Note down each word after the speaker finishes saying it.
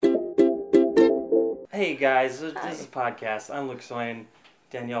Hey guys, this is a podcast. I'm Luke Soin,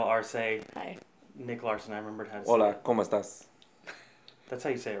 Danielle Arce. Hi. Nick Larson. I remembered how to say Hola, it. ¿cómo estás? That's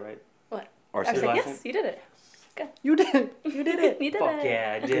how you say it, right? What? Arce. I said Last yes, name? you did it. Good. You did it. You did it. You did Fuck it.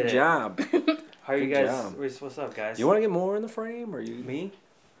 yeah, I did Good it. job. How are you Good guys? job. What's up, guys? You want to get more in the frame, or you? Me?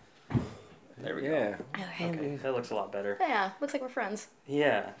 There we Yeah. Okay, that looks a lot better. Yeah, looks like we're friends.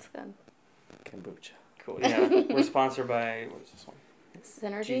 Yeah, That's good. Kombucha. cool. Yeah, we're sponsored by what is this one?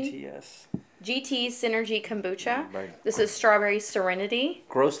 Synergy. GTS. GT Synergy Kombucha. Right. This is Strawberry Serenity.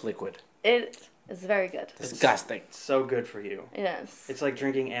 Gross liquid. It is very good. Disgusting. It's so good for you. Yes. It's like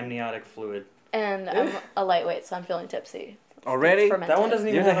drinking amniotic fluid. And I'm a lightweight, so I'm feeling tipsy. Already? It's fermented. That one doesn't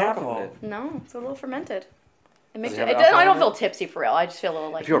even You're have the half of alcohol. it. No, it's a little fermented. It makes Does you, it have I don't alcohol feel in tipsy for real. I just feel a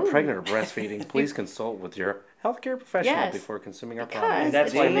little like. If you are ooh. pregnant or breastfeeding, please consult with your healthcare professional Yes. before consuming our Because- product. And that's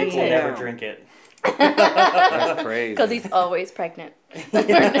It's why Nick will fermented. never drink it. That's crazy. Because he's always pregnant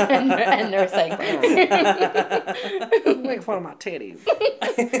and nursing. Make fun of my titties.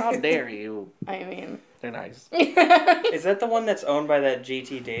 How dare you? I mean, They're nice. Is that the one that's owned by that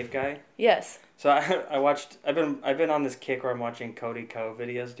GT Dave guy? yes. So I watched. I've been on this kick where I'm watching Cody Ko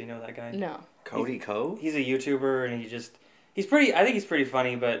videos. Do you know that guy? No. Cody Ko? He's a YouTuber and he's pretty. I think he's pretty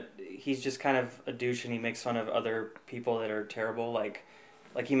funny, but he's just kind of a douche and he makes fun of other people that are terrible. Like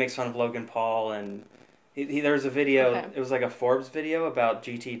he makes fun of Logan Paul and there was a video. Okay. It was like a Forbes video about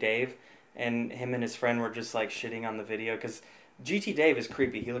GT Dave, and him and his friend were just like shitting on the video because GT Dave is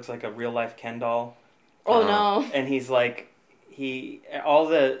creepy. He looks like a real life Ken doll. Oh no. And he's like. All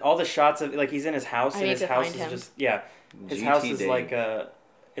the shots of like he's in his house and need his to house find is him. just his GT house is Dave. like a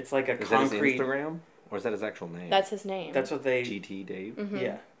it's like a Is concrete. that his Instagram? Or is that his actual name? That's his name. That's what they. GT Dave? Mhm.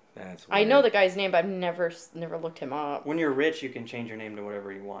 Yeah. That's I weird. know the guy's name, but I've never looked him up. When you're rich, you can change your name to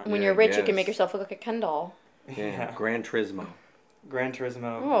whatever you want. When Yeah, you're rich, you yes. can make yourself look like a Ken doll. Yeah. Gran Turismo. Gran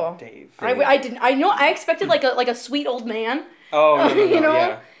Turismo. Oh. Dave. I didn't. I know. I expected like a sweet old man. Oh no, You know?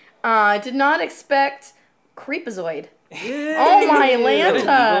 yeah. I did not expect Creepazoid. Yeah. Oh my Is that Lanta.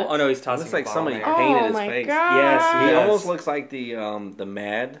 illegal? Oh no, he's tossing. Looks like a bottle somebody there. Oh painted his my face. god. Yes, He Yes. almost looks like the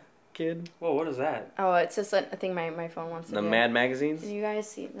Mad kid. Whoa, what is that? Oh, it's just a thing my phone wants to The do. Mad magazines. Can you guys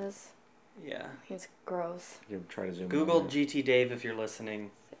see this? Yeah. It's gross. You try to zoom. Google in. GT Dave if you're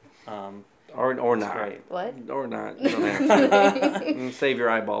listening. or It's not. great. What? Or not. You don't have to. Save your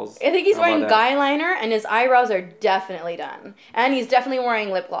eyeballs. I think he's How about wearing that? guy liner, and his eyebrows are definitely done. And he's definitely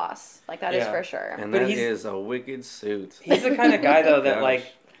wearing lip gloss. Like, that is Yeah. for sure. And But that he's- is a wicked suit. He's the kind of guy though that Gosh. like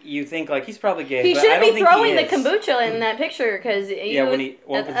you think like he's probably gay. He but I shouldn't don't be think throwing he the is. kombucha in that picture, because when he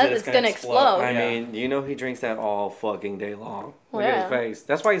opens it, it's gonna explode. I Yeah. mean, you know he drinks that all fucking day long. Look Yeah. at his face.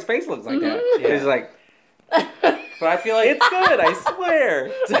 That's why his face looks like that. Yeah. He's like, But I feel like it's good, I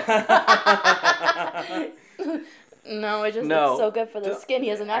swear. No, it's No. so good for the skin. He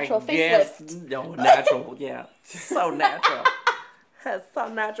has a natural Yes. facelift. No, natural, yeah. So natural. That's so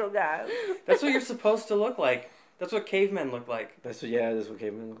natural, guys. that's what you're supposed to look like. That's what cavemen look like. That's what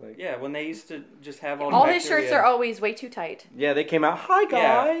cavemen look like. Yeah, when they used to just have all the All his shirts bacteria. are always way too tight. Yeah, they came out. Hi,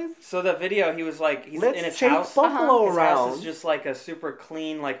 guys. Yeah. So the video, he was like, he's Let's in his chase house. buffalo His around. house is just like a super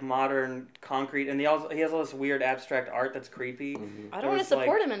clean, like modern concrete, and he has all this weird abstract art that's creepy. I There don't want to was, support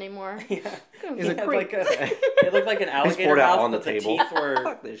like- him anymore. Yeah, He's He a had, creep. it looked like an alligator poured out mouth, on the but table. The teeth were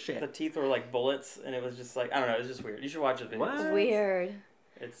Fuck this shit. the teeth were like bullets, and it was just like I don't know. It was just weird. You should watch the video. What? Weird.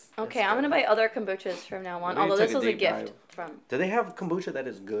 It's Okay, I'm going to buy other kombuchas from now on. We Although took this a was a deep gift dive. from... Do they have kombucha that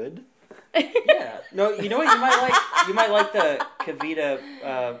is good? Yeah. No, you know what? You might like the Kavita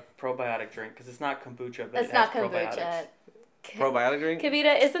probiotic drink because it's not kombucha, but That's it not has kombucha. probiotics. Probiotic drink?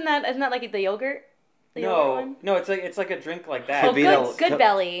 Kavita, isn't that like the yogurt? The yogurt No, one? no, it's like a drink like that. Oh, Kavita- good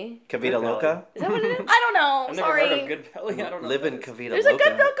belly. Kavita Good Loca? Is that what it is? I don't know. I've never Sorry. heard of Good Belly. I don't know. Live what in that is. Kavita There's a Loca,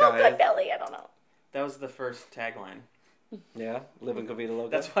 good milk called guys. Good Belly. I don't know. That was the first tagline. Yeah, live in Kavita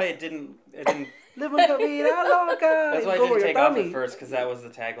Loca. That's why it didn't. Live in Kavita Loca. That's why it Go for didn't your take off tummy. at first because that was the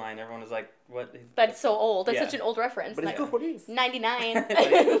tagline. Everyone was like, "What?" That's so old. That's Yeah. such an old reference. But it's good for these. 99.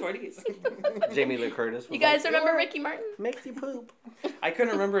 What is- Jamie Lee Curtis. Was You guys like, remember "Oh, Ricky Martin? Makes you poop. I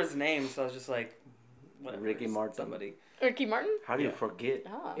couldn't remember his name, so I was just like, whatever, Ricky it's Martin. Somebody. Ricky Martin? How do you Yeah. forget?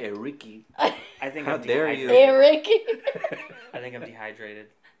 Oh. Yeah, Ricky. I think How I'm dare dehydrated. you. Hey, Ricky. I think I'm dehydrated.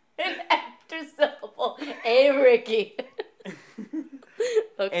 An after syllable. Hey, Ricky.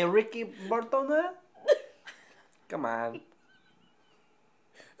 Okay. Hey, Ricky Bartona? Come on.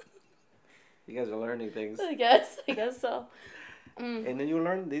 You guys are learning things. I guess so. And then you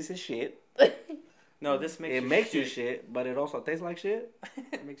learn this is shit. No, this makes It your makes you shit, but it also tastes like shit.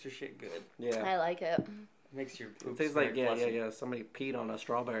 It makes your shit good. It Yeah. I like it. makes your poop. It tastes like, very pleasant. yeah. Somebody peed on a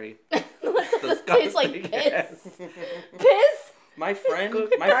strawberry. It tastes like Disgusting. piss. Yes. Piss? My friend,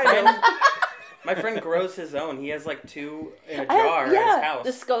 Good my kind friend, My friend grows his own. He has like 2 in a jar at his house.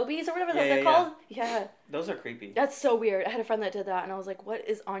 The scobies or whatever they're called. Yeah. Those are creepy. That's so weird. I had a friend that did that, and I was like, "What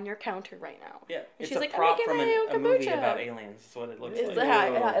is on your counter right now?" Yeah, and it's she's a like, prop "I'm from making a movie about aliens. That's what it looks like.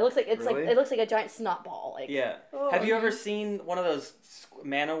 Yeah, it looks like Really? it looks like a giant snot ball. Like Yeah. Have you ever seen one of those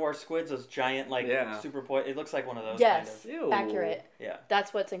man-o-war squids? Those giant super It looks like one of those. Yes, kind Ew. accurate. Yeah.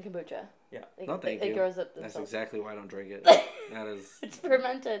 That's what's in kombucha. Yeah. No, thank it you. grows up. That's themselves. exactly why I don't drink it. That is. It's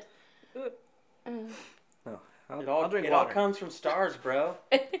fermented. No, It I'll drink all water. comes from stars, bro.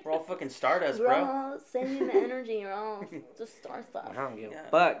 We're all fucking stardust, We're bro. all sending the energy. We're all just star stuff. I don't give Yeah. a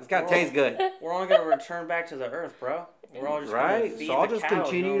fuck. It's gotta taste good. We're all gonna return back to the earth, bro. We're all just Right? Gonna feed So I'll the just cows,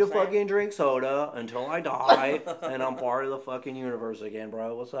 continue you to know what I'm fucking drink soda until I die, and I'm part of the fucking universe again,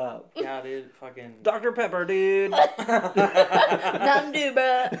 bro. What's up? saying? Yeah, dude. Fucking Dr. Pepper, dude. Nothing to do,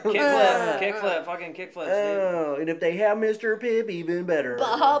 bro. kickflip, fucking kickflips, dude. Oh, and if they have Mr. Pip, even better.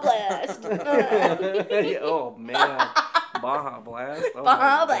 Baja Blast. Oh, man. Baja Blast? Oh,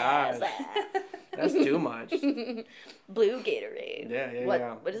 Baja my Blast. gosh. That's too much. Blue Gatorade. Yeah.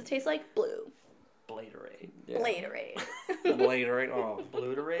 What does it taste like? Blue. Bladerade. Yeah. Bladerade. Bladerade. Oh,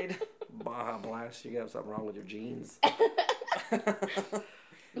 Bluterade? Baja Blast. You got something wrong with your jeans.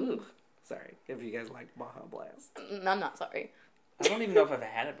 Ooh, sorry. If you guys like Baja Blast. I'm not sorry. I don't even know if I've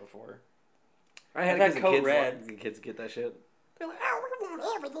had it before. I had I've it had because Code kids, Red. the kids get that shit. They're like, oh, we want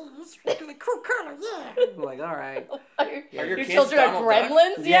everything. It's really cool color, yeah. I'm like, all right. Are your kids children are Donald Duck?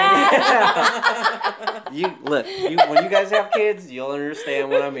 gremlins? Yeah. When you guys have kids, you'll understand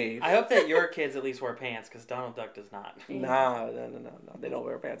what I mean. I hope that your kids at least wear pants, because Donald Duck does not. No. They don't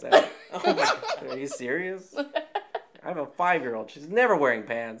wear pants ever. Oh my god. Are you serious? I have a 5-year-old. She's never wearing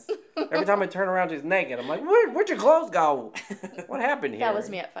pants. Every time I turn around, she's naked. I'm like, where'd your clothes go? What happened here? That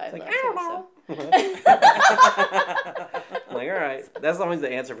was me at 5. Like, though, I don't too, know. so. I'm like, all right. That's always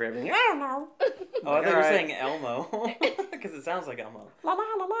the answer for everything. I don't know. Oh, I thought you were Alright. saying Elmo. Because it sounds like Elmo. La la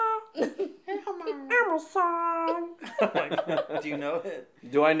la la. Elmo song. Do you know it?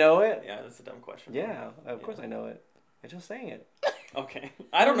 Do I know it? Yeah, that's a dumb question. Yeah, of course I know it. I just sang it. Okay.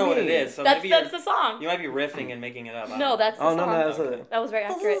 I don't know what it is, so That's maybe the song. you might be riffing and making it up. I No, don't that's the Oh, song. no, that's Okay. a... That was very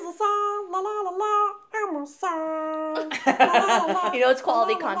accurate. This is a song, la la la la, Elmo song. La, la, la, You know it's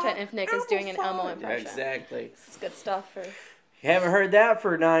quality la, la, la, content if Nick is doing an Elmo Yeah, impression. exactly. It's good stuff for... You haven't heard that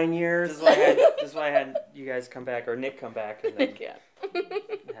for 9 This years. is why I had you guys come back, or Nick come back, and then Yeah.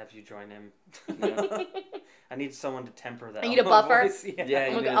 have you join him. Yeah. I need someone to temper that. I need a Elmo buffer? voice. Yeah. Yeah, I'm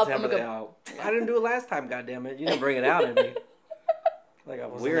you gonna need go- to I'm temper gonna that out. I didn't do it last time, goddammit. You didn't bring it out in me. Like a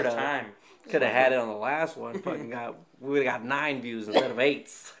Wasn't enough weirdo. time. Could have had it on the last one. We would have got 9 views instead of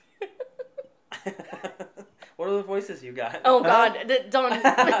 8s. What are the voices you got? Oh God, don't. No,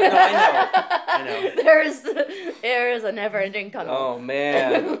 I know. There is a never-ending tunnel. Oh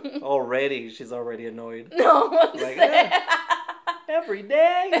man, she's already annoyed. No, Like, every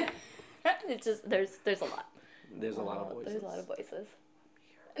day. it's just there's a lot. There's a lot of voices. There's a lot of voices.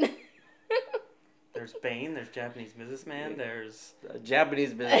 There's Bane. There's Japanese businessman. There's A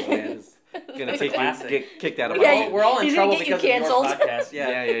Japanese businessman is gonna take you, Classic. get kicked out of Yeah, my you- home. we're all in He's gonna trouble get you because of your canceled. podcast.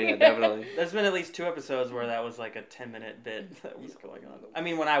 Yeah, definitely. There's been at least 2 episodes where that was like a 10-minute bit that was going on. I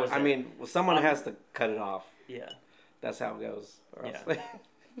mean, when I was I there. mean, someone has to cut it off. Yeah. That's how it goes. Or else- Yeah.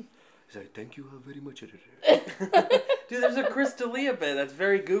 He's like, thank you very much, editor. Dude, there's a Chris D'Elia bit that's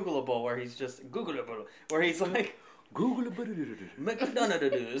very Googleable where he's just where he's like Google McDonald's.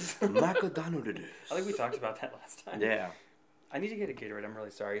 Macadonald's. I think we talked about that last time. Yeah. I need to get a Gatorade. I'm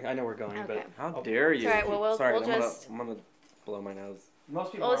really sorry. I know we're going, Okay. How dare you? It's all right, well, Sorry, we'll I'm just- gonna blow my nose. but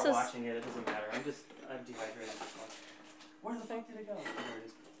most people Well, aren't this is- watching it. It doesn't matter. I'm dehydrated. Where the fuck did it go? Oh, there it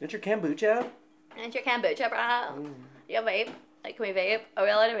is. Is your kombucha? And your kombucha, bro. You have vape? Like, can we vape? Are we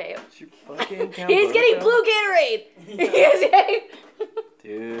allowed to vape? It's your fucking kombucha. He's getting blue Gatorade. He's getting...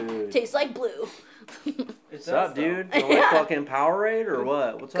 Dude. Tastes like blue. What's up, dude? You like fucking Powerade or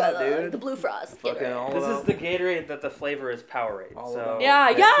what? What's up, dude? The blue frost. Fucking Gatorade. all This is about- the Gatorade that the flavor is Powerade. All So about- Yeah,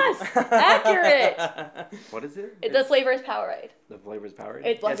 yes! Accurate! What is it? The flavor is Powerade. The flavor is Powerade?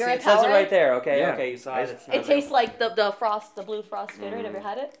 It's Yeah, like see, you're it says it right there. Okay, Yeah. okay, you saw it. It's not It tastes like the frost, the blue frost Gatorade. Have you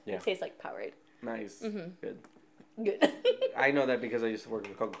had it? Yeah. It tastes like Powerade. Nice. Good. Good. I know that because I used to work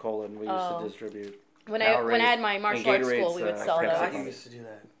at Coca-Cola and we used to distribute. When I had my martial arts Gatorade's, school, we would sell Pepsi. I those. you used to do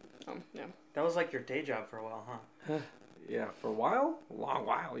that. Oh, yeah. That was like your day job for a while, huh? Yeah, for a while? A long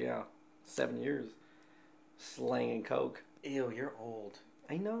while, yeah. 7 years. Slanging Coke. Ew, you're old.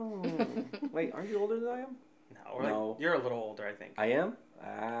 I know. Wait, aren't you older than I am? No, or No. like, you're a little older, I think. I am?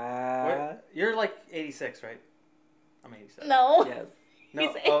 What? You're like 86, right? I'm 87. No. Yes. No.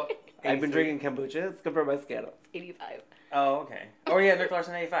 He's- Oh, I've been 83? drinking kombucha. It's good for my skin. 85. Oh, okay. Oh, yeah, Nick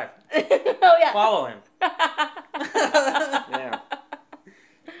Larson 85. Oh, yeah. Follow him. Yeah.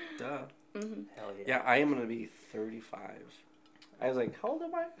 Duh. Mm-hmm. Hell yeah. Yeah, I am going to be 35. I was like, how old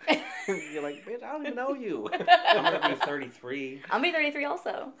am I? You're like, bitch, I don't even know you. I'm going to be 33. I'll be 33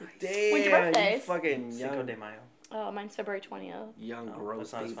 also. Damn. When's your birthday? You fucking Cinco young, de Mayo. Oh, mine's February 20th. young Oh,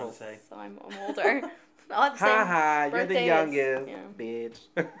 gross that's not as fun people. to say. So I'm older. I'll have the same Ha ha, you're the birthday as- youngest,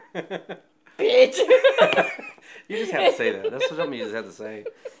 yeah. bitch. Bitch. You just have to say that. That's something you just have to say.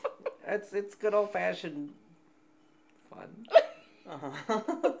 It's good old fashioned fun. Uh-huh.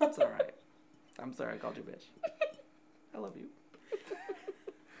 It's alright. I'm sorry I called you bitch. I love you.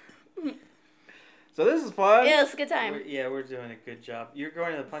 So this is fun. Yeah, it's a good time. We're doing a good job. You're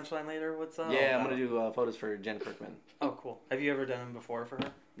going to the punchline later? What's up? Yeah, I'm gonna do photos for Jen Kirkman. Oh, cool. Have you ever done them before for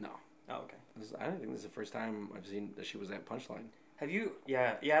her? No, Oh, okay. I don't think this is the first time I've seen that she was at Punchline. Have you?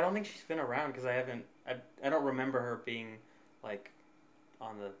 Yeah. I don't think she's been around because I haven't. I don't remember her being like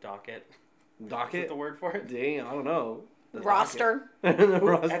on the docket. Is that Docket? the word for it? Dang, I don't know. The Roster. docket. The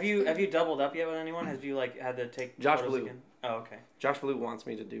roster. Have you doubled up yet with anyone? Have you like had to take Josh photos Blue. again? Oh, okay. Josh Blue wants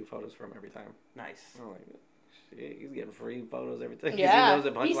me to do photos for him every time. Nice. I'm like, shit, he's getting free photos every time. Yeah, He knows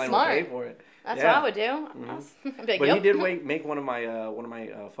that he's Punchline will smart. pay for it. That's Yeah. what I would do. Mhm. I'd be like, But he "Yep." did make one of my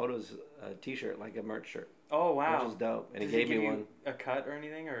photos T-shirt, like a merch shirt, Oh wow. which is dope. And Does he gave give me you one. a cut or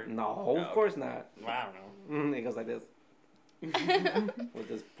anything or No, Oh, of course not. Well, I don't It goes like this know. with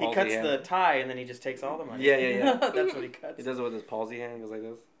his He palsy cuts hand. the tie and then he just takes all the money. Yeah, yeah, yeah. That's what he cuts. He does it with his palsy hand. He goes like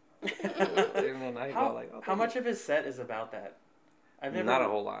this. And then I go How, like, oh, how much of his set is about that? I've never. Not a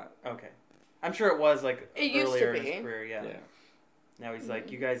whole lot. Okay, I'm sure it was like It used to earlier in be. his career. Yeah. Yeah. Now he's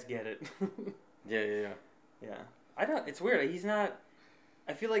like, you guys get it. Yeah, yeah, yeah. Yeah. I don't. It's weird. He's not.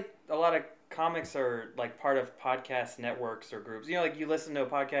 I feel like a lot of comics are like part of podcast networks or groups. You know, like you listen to a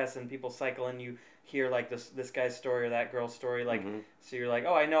podcast and people cycle in. You hear like this guy's story or that girl's story. Like, Mhm. so you're like,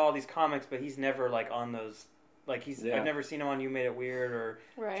 oh, I know all these comics, but he's never like on those. Like Yeah. I've never seen him on You Made It Weird or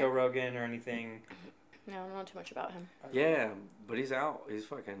Right. Joe Rogan or anything. No, I don't know too much about him. Yeah, but he's out. He's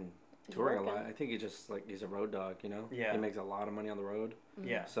fucking He's touring a working. lot. I think he just like he's a road dog, you know. Yeah. He makes a lot of money on the road.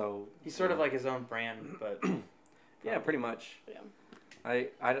 Yeah. So He's sort of like his own brand, but yeah, pretty much. Yeah. I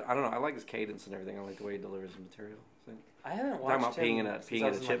don't know. I like his cadence and everything. I like the way he delivers his material. So, I haven't Talking watched about him peeing in a- since peeing I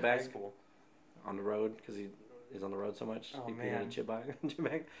in was a in, chip like, high bag? school. on the road because he is on the road so much. Oh, He peed man. in a chip bag. Chip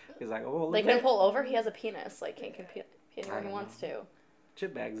bag. He's like, oh, They look couldn't at pull over. He has a penis. Like, he can pee I anywhere he don't wants know. to.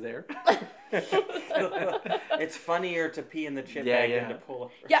 chip bag's there. It's funnier to pee in the chip Yeah, bag yeah. than to pull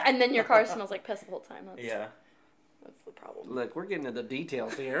over. Yeah, and then your car smells like piss the whole time. That's, Yeah. That's the problem. Look, we're getting into the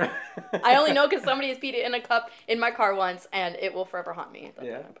details here. I only know because somebody has peed it in a cup in my car once, and it will forever haunt me. That's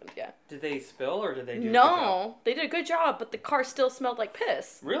Yeah. what happened. Yeah. Did they spill or did they do a good job? No, they did a good job, but the car still smelled like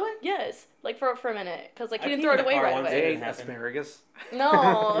piss. Really? Yes, like for a minute, because like I he didn't peed throw in it a away car right once. away. They ate didn't happen. asparagus.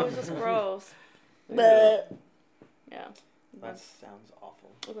 No, it was just gross. Ew. But yeah, That sounds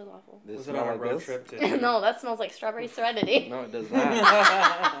awful. it was awful. Does Was it it on smell a like road this? trip to? No, that smells like strawberry serenity. No, it does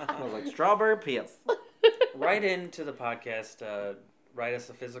not. It smells like strawberry piss. Write into the podcast. Write us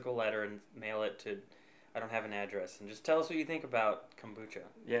a physical letter and mail it to. I don't have an address, and just tell us what you think about kombucha.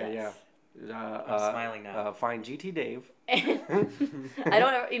 Yeah, Yes. yeah. I'm smiling now. Find GT Dave. I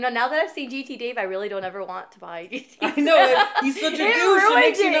don't ever, now that I've seen GT Dave, I really don't ever want to buy GT. I know he's such a douche. It ruined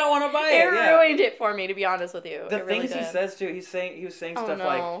makes you it. not want to buy It it. Yeah. ruined it for me, to be honest with you. The It really things he did. says too. He was saying Oh, stuff no.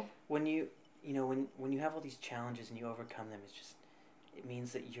 like when you when you have all these challenges and you overcome them, it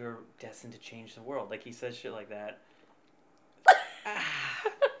means that you're destined to change the world. Like he says shit like that.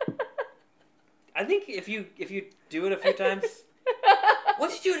 I think if you do it a few times,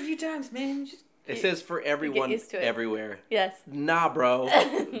 once you do it a few times, man, just It says for everyone, used to it. everywhere. Yes. Nah, bro.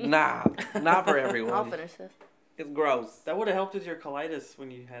 Nah. Not for everyone. I'll finish this. It's gross. that would have helped with your colitis when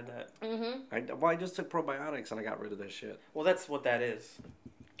you had that. Mm-hmm. I just took probiotics and I got rid of that shit. Well, that's what that is,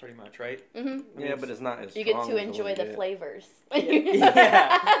 pretty much, right? Mm-hmm. Yeah, but it's not as You get strong to as enjoy ones the you get. flavors.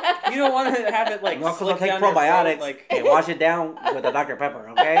 Yeah. You don't want to have it like No, because slick I take down your throat, probiotics like and wash it down with a Dr. Pepper,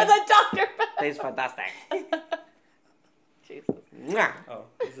 okay? The doctor. Tastes fantastic. Jesus. Mwah. Oh,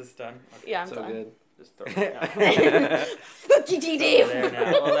 is this done? Okay. Yeah, I'm So done. good. Just throw it down. Fuck GT Dave. There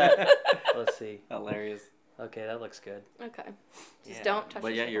now. Well, let's see. Hilarious. Okay, that looks good. Okay. Just Yeah. don't touch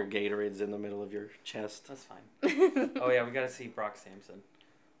But your yeah, your Gatorade's in the middle of your chest. That's fine. shit. Oh yeah, we got to see Brock Sampson.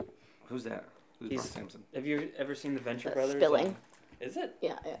 Who's that? Who's He's- Brock Sampson? Have you ever seen the Venture The Brothers? spilling. Is it?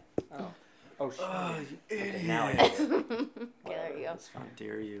 Yeah, yeah. Oh. Oh shit. you Okay, now I get it. Okay, there you go. That's How fine.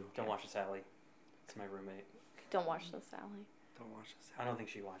 dare you? Don't watch it, Sally. It's my roommate. Don't watch this, Sally. Don't watch this. I don't think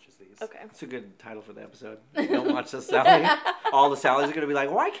she watches these. Okay. That's a good title for the episode. Don't watch this, Sally. All the Sallys are gonna be like,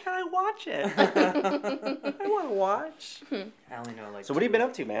 why can't I watch it? I want to watch. I only know like. So what have you been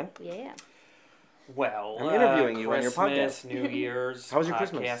up to, man? Yeah. Well, I'm interviewing you on your Christmas, podcast. New Year's. How was your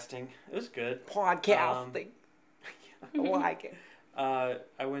Christmas? Podcasting. It was good. Podcasting. I like it.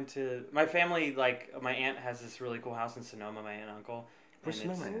 I went to my family. Like my aunt has this really cool house in Sonoma. My aunt and uncle. Where's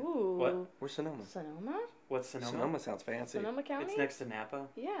and Sonoma? Ooh. What? Where's Sonoma? Sonoma? What's Sonoma? Sonoma sounds fancy. Sonoma County? It's next to Napa.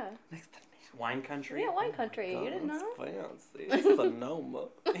 Yeah. Next to Wine country. Yeah, wine country. You didn't know? Fancy. Sonoma.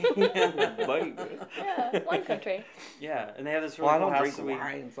 Baby. Yeah, wine country. Yeah, and they have this Well, really I cool don't house. drink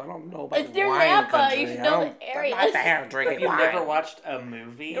wine, so I don't know about It's near wine Napa. country. You should I know don't- the areas. I'm not there drinking You've wine. never watched a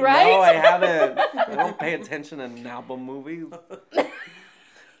movie? Right? No, I haven't. I don't pay attention to Napa movies.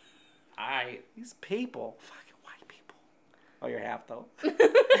 These people. Fucking white people. Oh, you're half, though.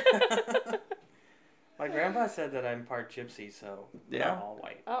 My grandpa said that I'm part gypsy, so Yeah. not all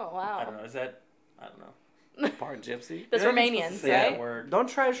white. Oh, wow. I don't know. Is that? I don't know. Part gypsy. That's You're not even Romanians, supposed to say that right? word. Don't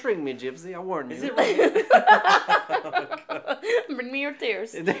try to shrink me, gypsy. I warn you. Is it right? Bring me your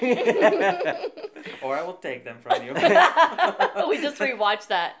tears. Or I will take them from you. We just rewatched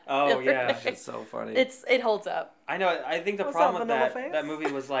that. Oh, yeah. It's so funny. It holds up. I know. I think the What's problem up, with Vanilla that Face?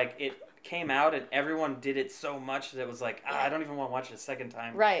 movie was like it came out and everyone did it so much that it was like I don't even want to watch it a second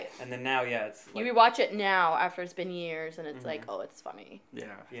time. Right. And then now, yeah, it's like, You rewatch it now after it's been years, and it's like, oh, it's funny. yeah.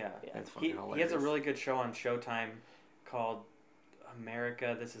 yeah. It's fucking He hilarious. has a really good show on Showtime called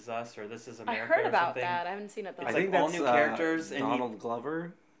America. This Is Us, or This Is I America. heard or about something. that. I haven't seen it though. It's I like think all that's new characters and Donald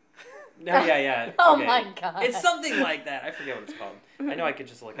Glover. No, yeah. Oh okay. my God. It's something like that. I forget what it's called. I know I could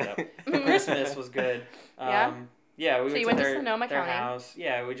just look it up. But Christmas was good. Yeah? Yeah, we So went you to went to their, Sonoma their County. house.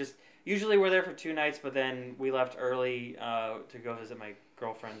 Yeah, we just usually we're there for 2 nights, but then we left early to go visit my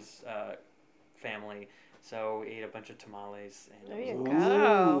girlfriend's family. So we ate a bunch of tamales. And There it you was-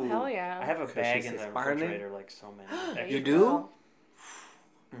 go. Ooh. Hell yeah. I have a 'Cause bag she's in the Hispanic? refrigerator, like so many. There You extra. do? go.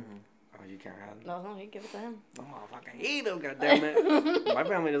 Mhm. Oh, you can't have them. No, you give it to him. Oh, I fucking eat them, goddammit. My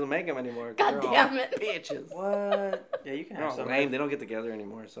family doesn't make them anymore. 'Cause God they're all damn it. Bitches. What? Yeah, you can They're have all some. lame. They don't get together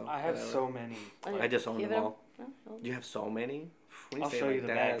anymore, so. I have whatever. so many. I just own Give them it all. No, You have so many? When I'll say show it you like the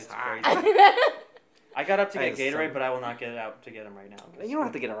that, bag. it's It's high. crazy. I got up to I get have Gatorade, some. but I will not get out to get them right now. 'cause You don't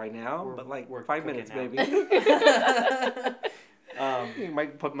have to get it right now, We're- but like we're 5 cooking minutes now. maybe. You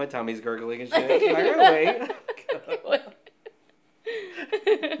might put my tummy's gurgling and shit. I gotta wait.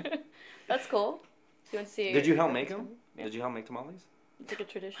 That's cool. So you went to see Did you help your make girlfriend? them? Yeah. Did you help make tamales? It's like a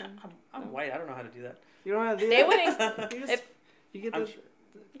tradition. I'm white. I don't know how to do that. You don't have to do They that. wouldn't. You just- if- you get I'm the sure-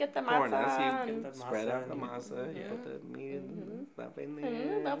 You get the corn, masa. so you and- the spread masa out the and- masa. You put the meat and stuff in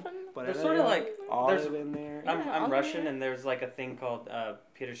there. nothing. Put There's it sort of in, like olive in there. Yeah, I'm olive. Russian, and there's like a thing called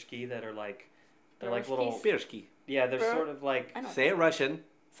pirishki that are like they're like little Pirshki. yeah they're Pir- sort of like I know. Say it Russian.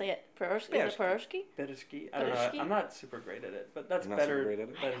 Say it. Peroshki? Is it peroshki? pirishki. I don't know. Pirishki? I'm not super great at it, but that's Not better. super great at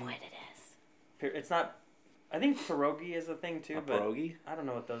it? I than know what it is. It's not. I think pierogi is a thing too, A but pierogi? I don't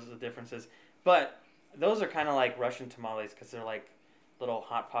know what the difference is. But those are kind of like Russian tamales because they're like little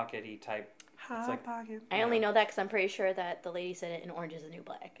hot pockety type. Hot like- pocket. I only know that because I'm pretty sure that the lady said it in Orange is the New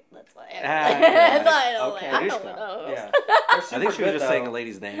Black. That's why. Ah, That's why I know okay. that. I know Trishka. those. Yeah, I think she was just saying a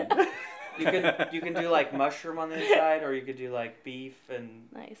lady's name. You can do like mushroom on the inside, or you could do like beef and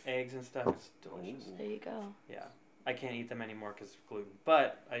Nice. eggs and stuff. It's delicious. There you go. Yeah, I can't eat them anymore because of gluten,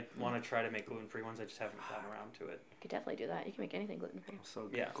 but I want to try to make gluten-free ones. I just haven't gotten around to it. You could definitely do that. You can make anything gluten free. I'm so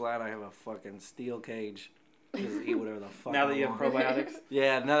Yeah. glad I have a fucking steel cage. Just eat whatever the fuck Now I that you have want. probiotics,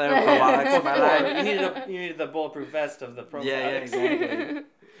 Yeah, now that I have probiotics in my life. you needed the bulletproof vest of the probiotics. Yeah, exactly.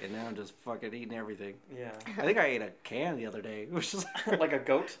 And now I'm just fucking eating everything. Yeah, I think I ate a can the other day. It was just like a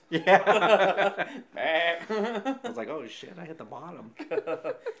goat. yeah. I What was like, oh shit, I hit the bottom.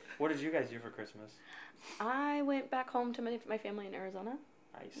 did you guys do for Christmas? I went back home to my family in Arizona.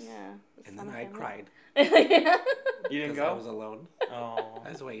 Nice. Yeah. And then I cried You didn't because go? I was alone. Oh. I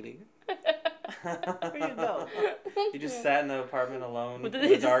was waiting. Where you go? You just sat in the apartment alone But in then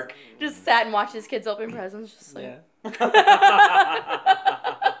the he dark. Just sat and watched his kids open presents. Just like,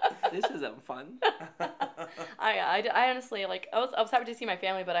 This isn't fun. I honestly like I was happy to see my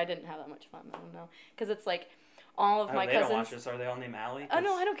family, but I didn't have that much fun. I don't know because it's like all of Oh, my they don't cousins. watch this. Are they all named Allie? Oh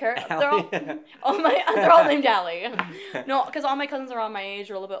no, I don't care. Allie. They're all named Allie. No, because all my cousins are all my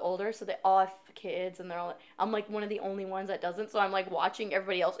age or a little bit older, so they all have kids, and they're all. I'm like one of the only ones that doesn't, so I'm like watching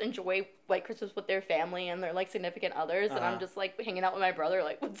everybody else enjoy like Christmas with their family and their like significant others, and I'm just like hanging out with my brother,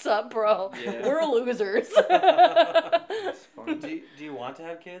 like, "What's up, bro? Yeah. We're losers." It's fun. Do you want to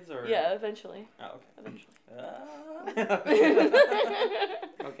have kids or? Yeah, eventually. Oh, okay. Eventually.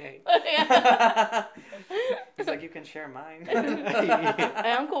 Okay. Yeah. It's like you can share mine.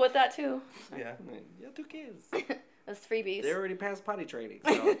 I'm cool with that too. Yeah. You have 2 kids. That's freebies. They already passed potty training.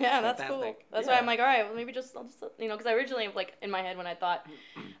 So Yeah, that's cool. fantastic. That's why I'm like, all right, well, maybe I'll just, because I originally, like, in my head when I thought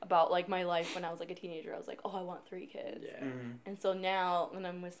about, like, my life when I was, like, a teenager, I was like, oh, I want 3 kids. Yeah. Mm-hmm. And so now, when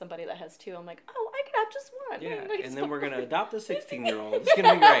I'm with somebody that has 2, I'm like, oh, I could have just one. Yeah, and then we're going to adopt a 16-year-old. It's going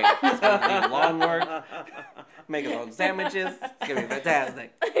to be great. It's going to be lawn work, make his own sandwiches. It's going to be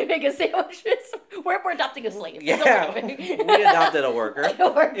fantastic. Making sandwiches. We're adopting a slave. Yeah, we adopted a worker. It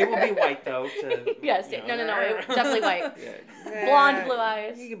will be white, though. Yes, no, definitely white. Yeah. Blonde, blue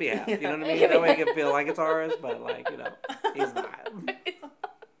eyes. He could be half, you know what I mean? That way he can feel like it's ours, but, like, he's not.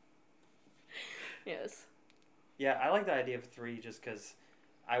 Yes. Yeah, I like the idea of 3 just because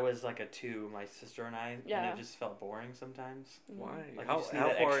I was like a 2, my sister and I, Yeah. and it just felt boring sometimes. Why? Like, How you just need far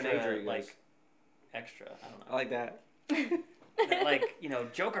that in extra, age are you guys? like, extra, I don't know. I like that. Like,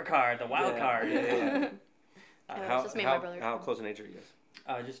 Joker card, the wild card. Yeah. Yeah, it's just me and my brother. How close in age are you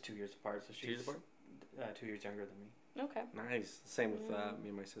guys? Just 2 years apart, so 2 years she's apart? 2 years younger than me. Okay. Nice. Same with me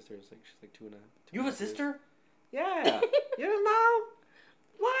and my sister. She's like 2 and a half. You have a sister? Yeah. You don't know?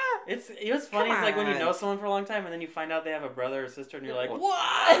 What? It's funny. Come It's like when you on. know someone for a long time and then you find out they have a brother or sister and you're like, What?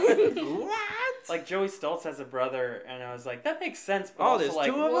 what? What? Like Joey Stoltz has a brother and I was like, that makes sense. But Oh, also there's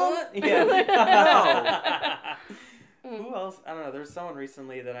like, 2 of what? them? Yeah. No. Who else? I don't know. There's someone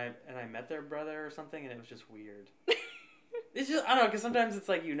recently that I met their brother or something and it was just weird. It's just, I don't know, because sometimes it's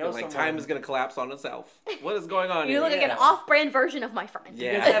like, Like someone. time is going to collapse on itself. What is going on You here? look like an off-brand version of my friend.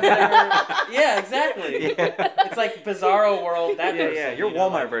 You guys have better- yeah, exactly. Yeah. It's like Bizarro World. That Yeah, person, yeah. Your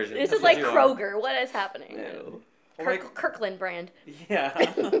Walmart Walmart version. This That's is what like you are. Kroger. What is happening? Ew. Kirkland brand. Yeah.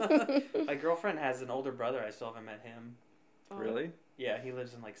 My girlfriend has an older brother. I still haven't met him. Oh. Really? Yeah, he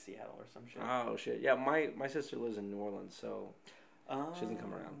lives in like Seattle or some shit. Oh, shit. Yeah, my sister lives in New Orleans, so she doesn't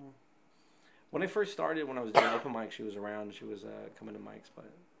come around. When I first started, when I was doing open mic, she was around. She was coming to mics,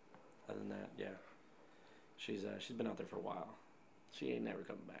 but other than that, yeah, she's been out there for a while. She ain't never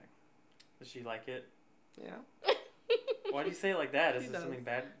coming back. Does she like it? Yeah. Why do you say it like that? Is She it does. something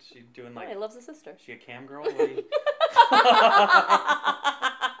bad? She doing like? He loves his sister. She a cam girl? What do you...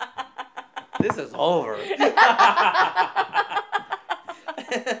 This is over. Don't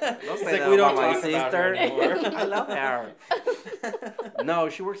It's say like that we don't about my talk about her sister. anymore. I love her. No,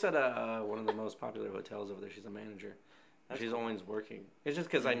 she works at one of the most popular hotels over there. She's a manager. That's She's cool. always working. It's just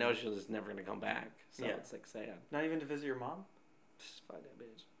because I know she's just never gonna come back. So Yeah. it's like sad. Not even to visit your mom? Just fuck that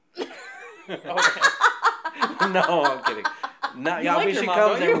bitch. Okay. No, I'm kidding. No, You yeah, I like mean your she mom,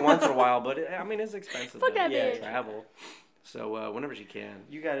 comes don't you? every once in a while, but I mean it's expensive Fuck to that bitch. travel. So whenever she can.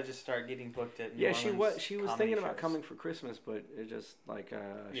 You got to just start getting booked at. New Yeah, she Orleans was comedy thinking about shows. coming for Christmas, but it just like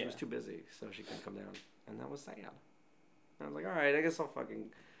she Yeah. was too busy, so she couldn't come down, and that was sad. And I was like, all right, I guess I'll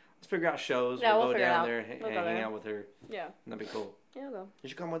fucking let's figure out shows. Yeah, we'll we'll go figure it down out. there, We'll go hang there. out with her. Yeah. And that'd be cool. Yeah, I'll go. You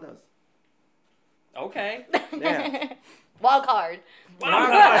should come with us. Okay. Yeah. Wild card.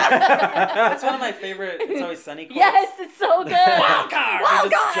 That's one of my favorite. It's Always Sunny quotes. Yes, it's so good. Wild card! Wild He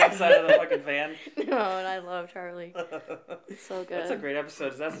just card! jumps out of the fucking van. No, and I love Charlie. It's so good. That's a great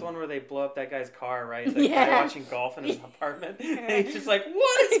episode. That's the one where they blow up that guy's car, right? It's like Yeah. guy watching golf in his apartment. And he's just like,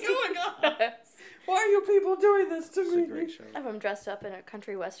 what is going on? Why are you people doing this to It's me? a great show. I have him dressed up in a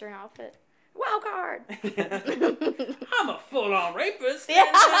country western outfit. Wild card. I'm a full-on rapist. Yeah.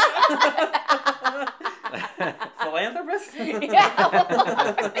 Philanthropist?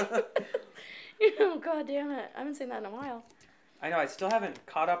 Yeah. Oh, God damn it. I haven't seen that in a while. I know. I still haven't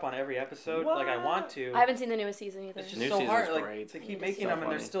caught up on every episode like I want to. I haven't seen the newest season either. It's just New so season's hard. Like great. they keep It's making so them,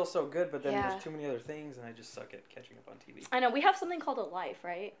 and they're funny. still so good. But then Yeah. there's too many other things, and I just suck at catching up on TV. I know. We have something called a life,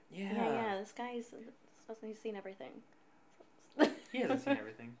 right? Yeah. Yeah. This guy's... He's seen everything. He hasn't seen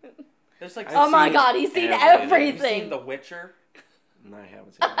everything. There's like. I've Oh my seen God, he's seen everything. Have you everything. seen The Witcher? No, I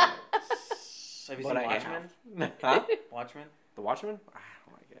haven't seen that. Have you But seen I Watchmen? have. Huh? Watchmen? The Watchmen? I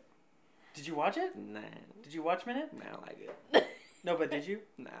don't like it. Did you watch it? Nah. Did you Watchmen it? Nah, I don't like it. No, but did you?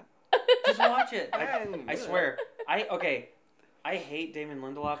 Nah. Just watch it. I Yeah. swear. I hate Damon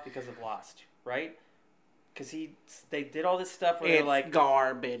Lindelof because of Lost, right? Because they did all this stuff where they're It's like,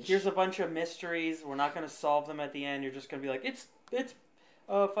 garbage. here's a bunch of mysteries. We're not going to solve them at the end. You're just going to be like, it's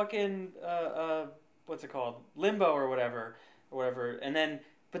fucking what's it called? Limbo or whatever.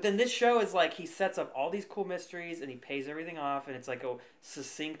 But then this show is like he sets up all these cool mysteries and he pays everything off and it's like a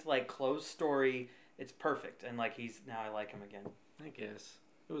succinct like closed story. It's perfect and like now I like him again. I guess.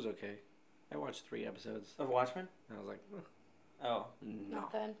 It was okay. I watched 3 episodes. Of Watchmen? And I was like, Oh. no.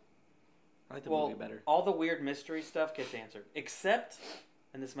 Nothing. I like the Well, movie better. all the weird mystery stuff gets answered. Except,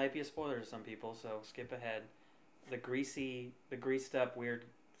 and this might be a spoiler to some people, so skip ahead. The greased up weird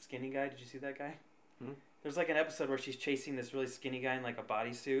skinny guy. Did you see that guy? Hmm? There's like an episode where she's chasing this really skinny guy in like a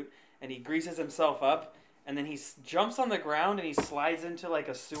bodysuit, and he greases himself up, and then he jumps on the ground and he slides into like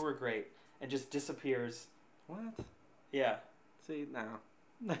a sewer grate and just disappears. What? Yeah. See, no.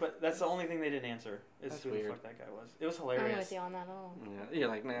 But that's the only thing they didn't answer. Is That's who weird. the fuck that guy was. It was I'm hilarious. with you on that all. Yeah, you're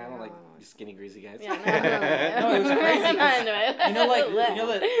like, nah, I don't like No. you skinny, greasy guys. Yeah, no. No, it was crazy. I'm not into it. You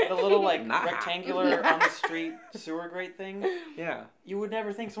know the little like Nah. rectangular on the street sewer grate thing? Yeah. You would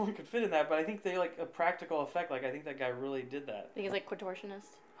never think someone could fit in that, but I think they like a practical effect. Like I think that guy really did that. I think he's like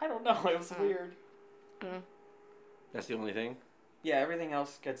contortionist. I don't know. It was weird. That's the only thing? Yeah, everything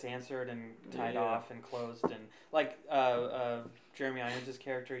else gets answered and tied Yeah. off and closed, and like Jeremy Irons'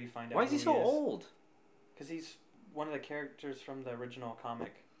 character, you find out. Why is he so old? Because he's one of the characters from the original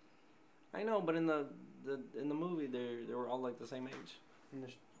comic. I know, but in the movie, they were all like the same age. In the,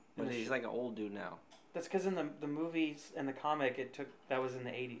 But he's like an old dude now. that's because in the movies and the comic, that was in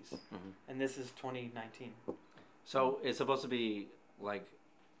the 80s, Mm-hmm. and this is 2019. So it's supposed to be like,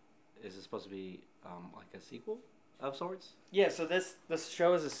 is it supposed to be like a sequel of sorts? Yeah, so this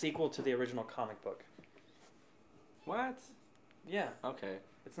show is a sequel to the original comic book. What? Yeah, Okay.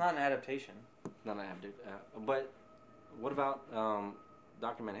 it's not an adaptation. None I have to. But what about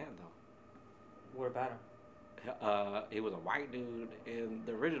Dr. Manhattan though? What about him? He was a white dude in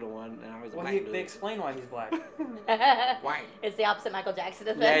the original one, and I was a Well, black dude. they explain why he's black. White. It's the opposite Michael Jackson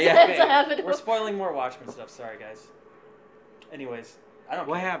effect. Yeah, That's what yeah. happened. We're spoiling more Watchmen stuff. Sorry, guys. Anyways, I don't.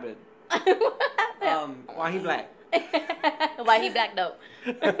 What care. happened? Um, Why he black? Why he black though?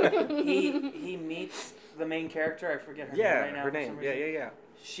 he meets the main character. I forget her name right now. her for name. some Yeah, reason. yeah.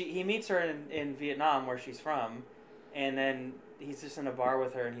 He meets her in Vietnam, where she's from, and then he's just in a bar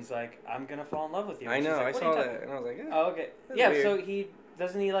with her, and he's like, "I'm gonna fall in love with you." I And she's know. like, I "What are saw you talking-" that, and I was like, Oh, okay. That's Yeah. weird. So he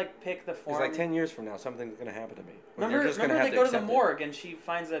doesn't he like pick the form. It's like 10 years from now, something's gonna happen to me. Or Remember, they're just gonna they have go to the accept it. morgue and she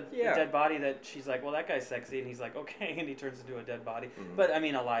finds a Yeah. dead body that she's like, well, that guy's sexy, and he's like, okay, and he turns into a dead body. Mhm. But I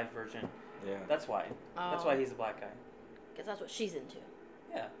mean, a live version. Yeah. That's why. That's why he's a black guy. Because that's what she's into.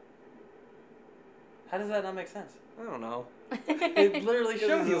 Yeah. How does that not make sense? I don't know. It literally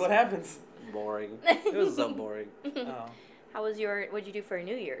shows you what happens. Boring. It was so boring. Oh. How was what'd you do for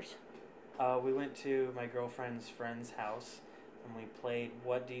New Year's? We went to my girlfriend's friend's house, and we played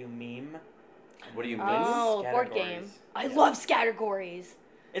What Do You Meme? What do you mean? Oh, board Scattergories. game. I Yeah. love Scattergories.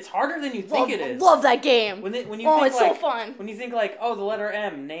 It's harder than you think it is. Love that game. When you Oh, think it's so like, fun. When you think like, oh, the letter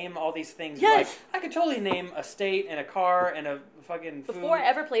M, name all these things. Yes. You're like, I could totally name a state and a car and a fucking food. Before I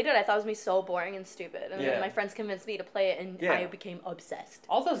ever played it, I thought it was going to be so boring and stupid. And Yeah. then my friends convinced me to play it, and Yeah. I became obsessed.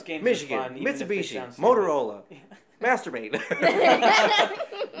 All those games Michigan, are fun. even if they Mitsubishi, sound stupid. Motorola, masturbate.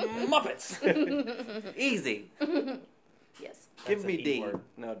 Muppets. Easy. Yes. Give That's me an E D. word.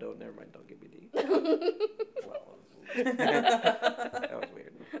 No, never mind. Don't give me D. That was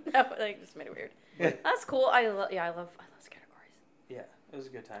weird. That like, just made it weird. Yeah. That's cool. I love Scattergories. Yeah, it was a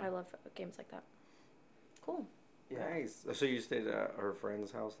good time. I love games like that. Cool. Yeah. Nice. So you stayed at her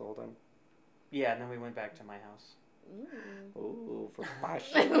friend's house the whole time? Yeah, and then we went back to my house. Ooh, for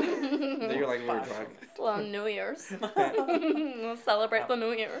fashion. Then you're like, we were drunk. Well, New Year's. We'll celebrate the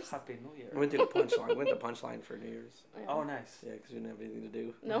New Year's. Happy New Year. We went to the punchline. Went to punchline for New Year's. Yeah. Oh, nice. Yeah, because we didn't have anything to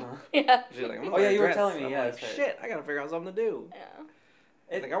do. No. Uh-huh. Yeah. She's like, I'm Oh, yeah, you were dress. telling me, I'm yeah, like, that's right. shit, I gotta figure out something to do. Yeah.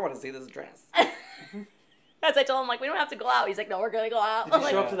 It's like, I want to see this dress. As I told him, like, we don't have to go out. He's like, no, we're gonna go out. Did I'm you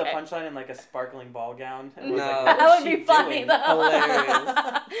like, show up to the "Okay." punchline in like a sparkling ball gown? And No. was like, That "What is would she be funny doing?" though.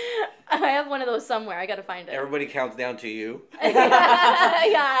 Hilarious. I have one of those somewhere. I gotta find it. Everybody counts down to you.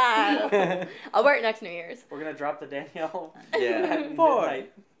 Yeah. I'll wear it next New Year's. We're gonna drop the Danielle. Yeah. at 4.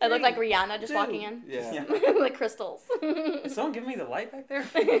 midnight. I look like Rihanna just Two. walking in. Yeah. Like crystals. Is someone give me the light back there?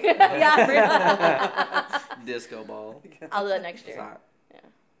 Yeah. Disco ball. I'll do that next It's year. hot.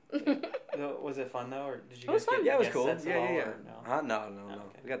 Was it fun though, or did you? It was guys fun. get Yeah, it was guest cool. sets at Yeah, all, yeah, yeah. or no? No. Oh,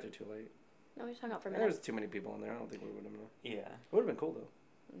 okay. We got there too late. No, we just hung out for a There minute. was too many people in there. I don't think we would have. Yeah, It would have been cool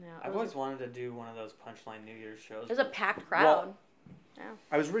though. No, I've always wanted to do one of those Punchline New Year's shows. It was a packed crowd.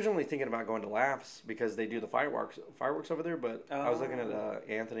 I was originally thinking about going to Laughs because they do the fireworks over there, but I was looking at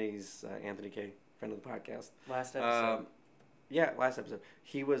Anthony K, friend of the podcast. Last episode. Yeah, last episode.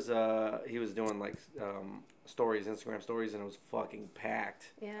 He was doing like Instagram stories, and it was fucking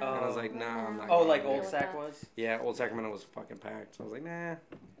packed. Yeah. And I was like, nah, I'm not. Oh, going like there. Old Sac was? Yeah, Old Sacramento was fucking packed. So I was like, nah.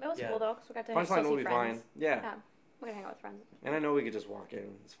 That was Yeah. cool though, because we got to Punchline still will see be friends. fine. Yeah. Yeah. We got to hang out with friends. And I know we could just walk in.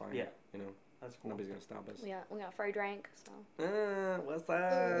 It's fine. Yeah. You know, That's cool. nobody's gonna stop us. We got free drink, so. What's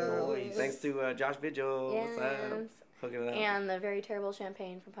up? Nice. Thanks to Josh Vigil. What's up? Yes. Hooking it up. And the very terrible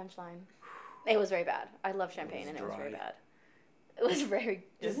champagne from Punchline. It was very bad. I love champagne, and it was very dry. bad. It was very.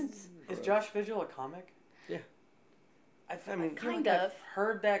 Is Gross. Josh Vigil a comic? Yeah. I mean, feel kind like of. I've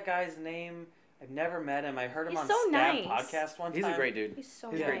heard that guy's name I've never met him. I heard him He's on so Stab nice. podcast one time. He's a great dude. He's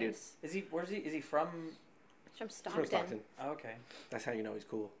so He's nice. a great dude. Is he? Where's he? Is he from? He's from He's Stockton. from Stockton. Oh, okay. That's how you know he's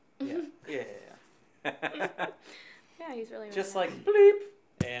cool. Yeah. Yeah. Yeah, he's really, really Just nice. like bleep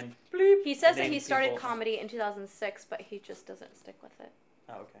and bleep. He says that Name he started people. comedy in 2006, but he just doesn't stick with it.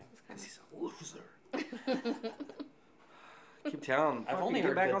 Oh, okay. It's He's a loser. Keep telling him. I've "Fucking only get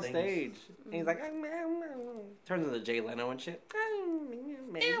heard back good on things." stage. And he's like, turns into Jay Leno and shit.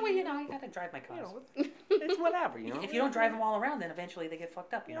 Yeah, well, you know, I gotta drive my cars. You know, it's whatever, you know. If you don't drive them all around, then eventually they get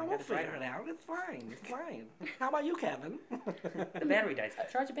fucked up. You know, we'll you gotta drive figure it them. out. It's fine. It's fine. How about you, Kevin? The battery dies.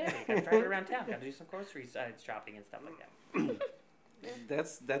 Gotta charge the battery. Gotta drive it around town. Gotta do some grocery shopping and stuff like that.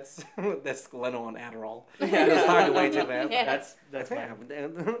 That's Leno on Adderall. It's talking way too fast. Yeah. That's my.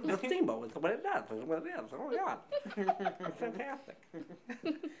 The steamboat is what it does. It's what it is. Oh my god, it's fantastic.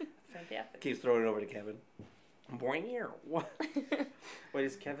 Fantastic. Keeps throwing it over to Kevin. Boing here. What? Wait,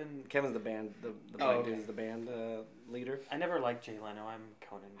 is Kevin? Kevin's the band. The black dude is the band leader. I never liked Jay Leno. I'm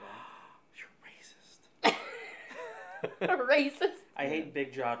Conan guy. You're racist. Racist. I hate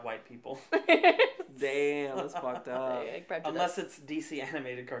big jawed white people. Damn, that's fucked up. Unless it's DC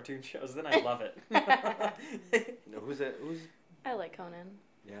animated cartoon shows, then I love it. No, who's that? Who's? I like Conan.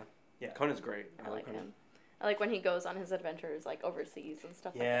 Yeah. Conan's great. I like Conan. him. I like when he goes on his adventures, like overseas and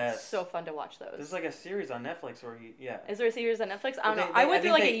stuff. Like that. Yes. It's so fun to watch those. There's like a series on Netflix where he, Is there a series on Netflix? I don't know. They- I I went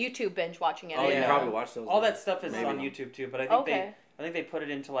through think like they- a YouTube binge watching it. Oh, you Yeah. probably watched those. all that stuff is Maybe. on YouTube too. But I think Okay. I think they put it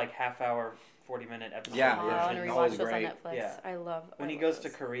into like half hour, 40-minute episodes. Yeah, Oh, yeah. I want to It's rewatch always those on great. Netflix. Yeah. I love. When I he love goes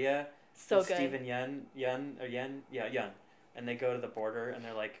those. to Korea, So with good. Steven Yun, and they go to the border and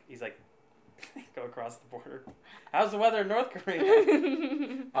they're like, he's like, they go across the border. How's the weather in North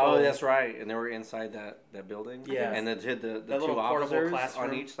Korea? Oh, that's right. And they were inside that building. Yeah. And they had the That two little portable officers classroom.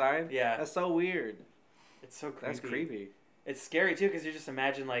 on each side. Yeah. That's so weird. It's so creepy. That's creepy. It's scary too because you just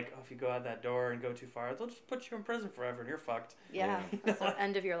imagine like, oh, if you go out that door and go too far, they'll just put you in prison forever and you're fucked. Yeah, that's the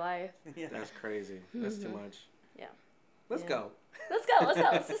end of your life. Yeah. That's crazy. That's too much. Yeah. Let's Yeah. go. Let's go.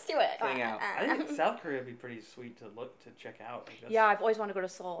 Let's just do it. Hang out. I think South Korea would be pretty sweet to check out. I guess. Yeah, I've always wanted to go to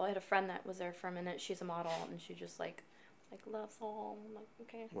Seoul. I had a friend that was there for a minute. She's a model, and she just like love Seoul. I'm like,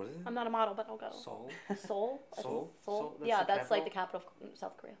 okay. What is it? I'm not a model, but I'll go. Soul? Seoul? Seoul? Seoul? That's Yeah, the that's like the capital? capital of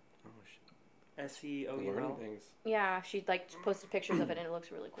South Korea. Oh, shit. SEOUL. Learning things. Yeah, she like posted pictures of it, and it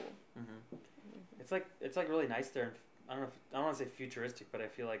looks really cool. Mm-hmm. It's like really nice there. I don't want to say futuristic, but I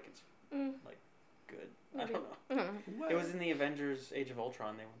feel like it's like good. Maybe. I don't know. Mhm. It was in the Avengers: Age of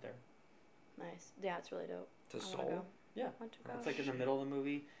Ultron. They went there. Nice. Yeah, it's really dope. To I wanna Seoul? go. Yeah. I want to go. It's like in the middle of the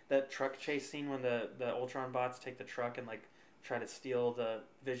movie. That truck chase scene when the Ultron bots take the truck and like try to steal the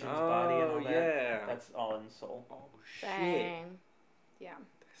Vision's body and all that. Yeah. That's all in Seoul. Oh, shit. Dang. Yeah.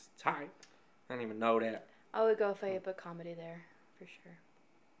 That's tight. I didn't even know that. I would go if I had put comedy there, for sure.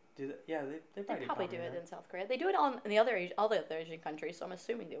 Do that? Yeah, they They probably, probably do comedy it there. in South Korea. They do it all in the other all the other Asian countries, so I'm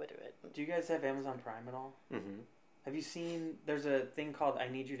assuming they would do it. Do you guys have Amazon Prime at all? Mm-hmm. Have you seen? There's a thing called "I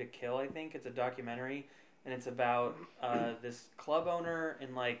Need You to Kill." I think it's a documentary, and it's about this club owner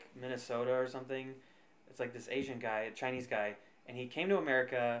in like Minnesota or something. It's like this Asian guy, a Chinese guy, and he came to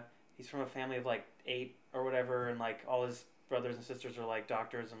America. He's from a family of like 8 or whatever, and like all his brothers and sisters are like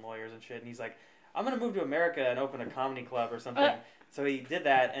doctors and lawyers and shit. And he's like, I'm gonna move to America and open a comedy club or something. So he did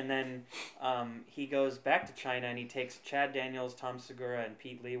that, and then he goes back to China and he takes Chad Daniels, Tom Segura, and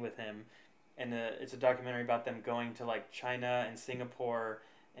Pete Lee with him. And it's a documentary about them going to like China and Singapore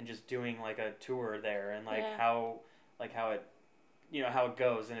and just doing like a tour there and like how it, how it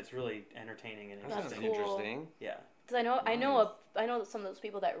goes, and it's really entertaining and That That's sounds interesting. cool. interesting. Yeah. Because I know some of those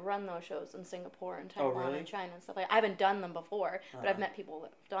people that run those shows in Singapore and Taiwan really? and China and stuff like. I haven't done them before, but I've Uh-huh. met people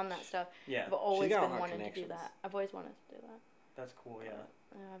that have done that stuff. Yeah. I've always got a been lot of wanting to do connections. that. I've always wanted to do that. That's cool. Yeah.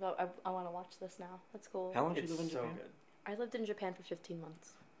 I want to watch this now. That's cool. How long did It's you live in so Japan? good. I lived in Japan for 15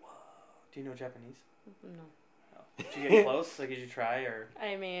 months. Do you know Japanese? No. Oh. Did you get close? Like, did you try or?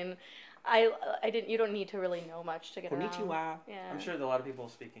 I mean, I didn't. You don't need to really know much to get around. Konnichiwa. Yeah. I'm sure that a lot of people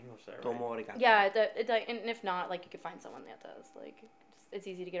speak English there. Right? Domo arigato. Yeah, and if not, like you could find someone that does. Like, it's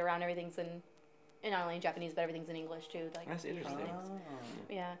easy to get around. Everything's in not only in Japanese, but everything's in English too. Like, That's interesting. Oh.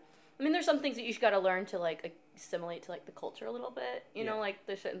 yeah. I mean, there's some things that you got to learn to like assimilate to like the culture a little bit. You know, Yeah. like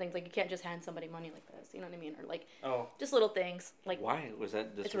there's certain things like you can't just hand somebody money like this. You know what I mean? Or like Oh. just little things like Why? Was that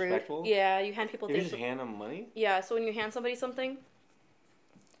it's rude. disrespectful? Yeah, you hand people You things. just hand them money? Yeah, so when you hand somebody something,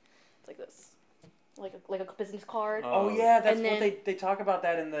 it's like this, like a business card. Oh yeah, that's And what then- they talk about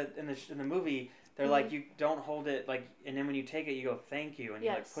that in the movie. they're like, you don't hold it, like, and then when you take it, you go, thank you, and you,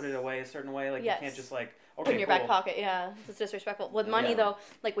 like, put it away a certain way. Like, you can't just, like, okay, put in your back pocket, it's disrespectful. With money, though,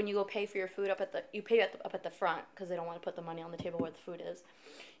 like, when you go pay for your food up at the front, because they don't want to put the money on the table where the food is,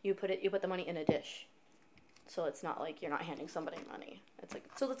 you put the money in a dish. So it's not like you're not handing somebody money.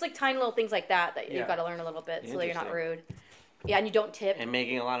 It's like tiny little things like that you've got to learn a little bit so that you're not rude. Yeah, and you don't tip. And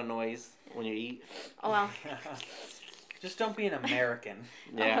making a lot of noise when you eat. Oh, well. Just don't be an American.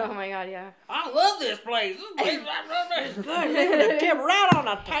 Yeah. Oh my God, yeah. I love this place. This place is good. Tip right on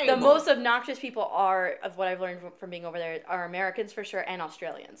the table. The most obnoxious people of what I've learned from being over there are Americans for sure and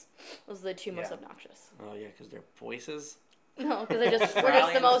Australians. Those are the two most obnoxious. Oh yeah, because their voices. No, because we're just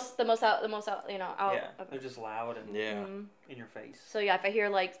the most out. Out. Yeah, they're just loud and in your face. So yeah, if I hear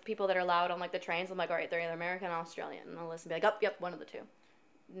like people that are loud on like the trains, I'm like, all right, they're either American or Australian, and I'll listen and be like, yep, one of the two.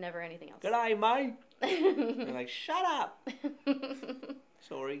 Never anything else. Good eye, mate. They're like, shut up.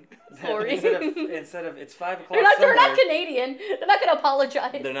 Sorry. Instead of it's 5 o'clock. They're not Canadian. They're not gonna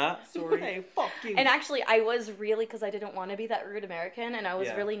apologize. They're not. Sorry. Hey, fuck you. And actually, I was really, because I didn't want to be that rude American, and I was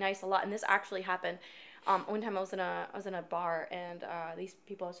really nice a lot. And this actually happened. One time I was in a bar, and I was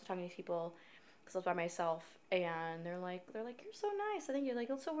talking to these people because I was by myself, and they're like, you're so nice. I think you're like,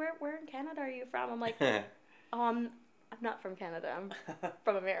 oh, so where in Canada are you from? I'm like, I'm not from Canada. I'm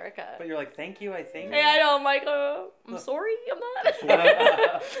from America. But you're like, thank you, I think. Yeah, I know. I'm like, I'm sorry. I'm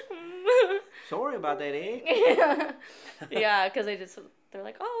not. Sorry about that, eh? Yeah, because they're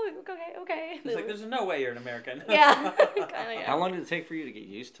like, oh, okay. It's like, there's no way you're an American. Yeah. Kinda, yeah. How long did it take for you to get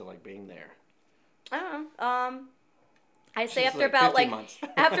used to like being there? I don't know. I say Just after about months.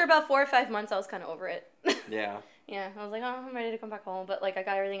 after about 4 or 5 months, I was kind of over it. Yeah. Yeah, I was like, oh, I'm ready to come back home. But like, I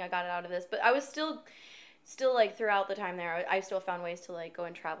got everything. I got it out of this. But I was still like throughout the time there, I still found ways to like go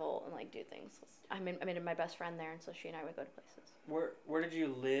and travel and like do things. I made my best friend there, and so she and I would go to places. Where did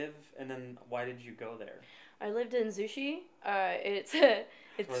you live, and then why did you go there? I lived in Zushi. It's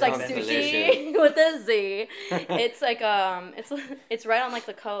It's like not sushi with a Z. It's like it's right on like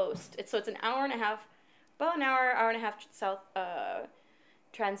the coast. It's an hour and a half, about an hour and a half south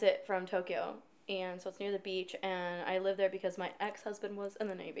transit from Tokyo, and so it's near the beach. And I lived there because my ex-husband was in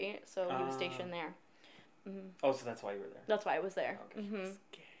the Navy, so he was stationed there. Mm-hmm. Oh, so that's why you were there. That's why I was there. Okay. Mm-hmm. It's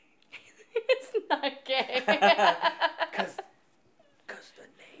gay. It's not gay. Cause the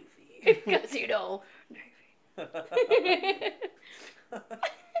Navy. Because Navy.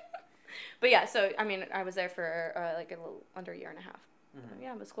 But yeah, so I mean, I was there for like a little under a year and a half. Mm-hmm.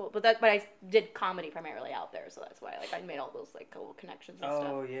 Yeah, it was cool. But I did comedy primarily out there, so that's why like I made all those like little connections and stuff.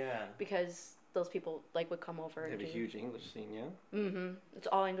 Oh yeah. Because those people like would come over. They have a huge English scene, yeah. Mm-hmm. It's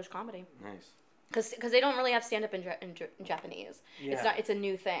all English comedy. Nice. Because they don't really have stand up in Japanese. Yeah. It's a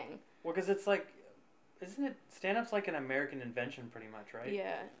new thing. Well, because it's like, isn't it stand up's like an American invention, pretty much, right?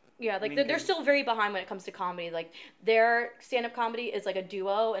 Yeah. Yeah, like they're still very behind when it comes to comedy. Like their stand-up comedy is like a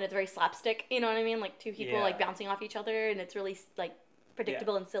duo, and it's very slapstick. You know what I mean? Like two people like bouncing off each other, and it's really like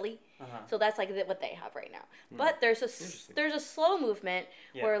predictable and silly. Uh-huh. So that's like what they have right now. But there's a slow movement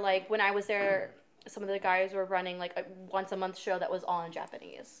where like when I was there, some of the guys were running like a once a month show that was all in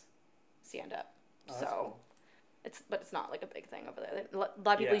Japanese stand-up. Oh, so. Cool. It's not like a big thing over there. A lot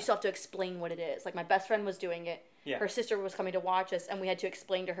of people you still have to explain what it is. Like my best friend was doing it. Yeah. Her sister was coming to watch us, and we had to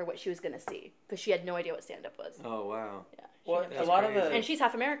explain to her what she was going to see because she had no idea what stand-up was. Oh wow. Yeah. Well, a lot of the and she's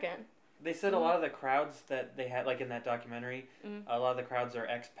half American. They said a lot of the crowds that they had, like in that documentary, a lot of the crowds are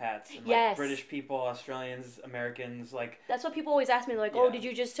expats. And, like, British people, Australians, Americans, like... That's what people always ask me, like, oh, did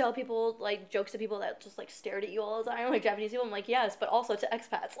you just tell people, like, jokes to people that just, like, stared at you all the time, like Japanese people? I'm like, yes, but also to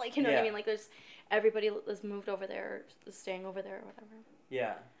expats. Like, you know what I mean? Like, there's... Everybody is moved over there, is staying over there or whatever.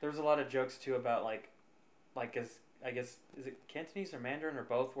 Yeah. There was a lot of jokes, too, about, like I guess, is it Cantonese or Mandarin or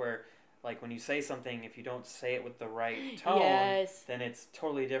both, where... Like, when you say something, if you don't say it with the right tone, then it's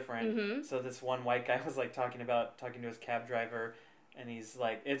totally different. Mm-hmm. So this one white guy was, like, talking to his cab driver, and he's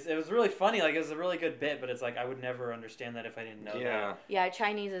like, it was really funny. Like, it was a really good bit, but it's like, I would never understand that if I didn't know that. Yeah,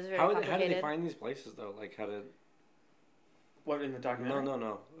 Chinese is very complicated. How do they find these places, though? Like, how did... What, in the documentary?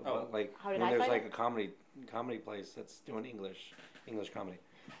 No. Oh. Like, when there's, like, a comedy place that's doing English comedy.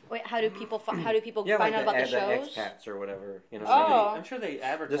 Wait, how do people find out about the shows? The expats or whatever, you know. I'm sure they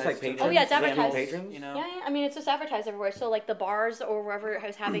advertise. Just like patrons. Oh yeah, it's advertised. Patrons, you know. Yeah. I mean, it's just advertised everywhere. So like the bars or wherever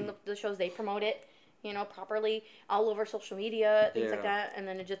is having the shows, they promote it, you know, properly all over social media, things like that, and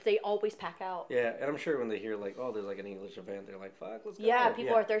then they always pack out. Yeah, and I'm sure when they hear like, oh, there's like an English event, they're like, fuck, let's go. Yeah,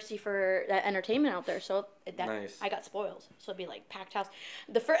 people are thirsty for that entertainment out there, so nice. I got spoiled. So it'd be like packed house.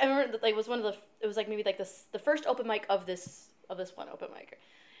 I remember like it was like maybe like the first open mic of this one open mic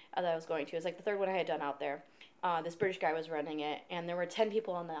that I was going to. It was like the third one I had done out there. This British guy was running it, and there were 10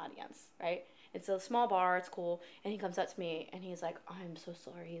 people in the audience, right? It's a small bar. It's cool. And he comes up to me and he's like, I'm so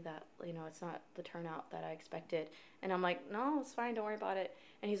sorry that, it's not the turnout that I expected. And I'm like, no, it's fine. Don't worry about it.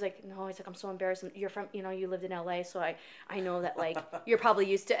 And he's like, no, he's like, I'm so embarrassed. You're from, you lived in LA, so I know that, like, you're probably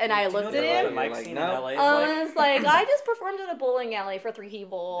used to, and I looked at him. Mike scene in LA is I was like, I just performed at a bowling alley for 3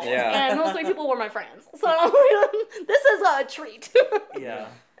 people. Yeah. And those 3 people were my friends. So this is a treat. Yeah.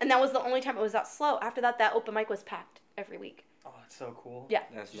 And that was the only time it was that slow. After that open mic was packed every week. Oh, that's so cool. Yeah.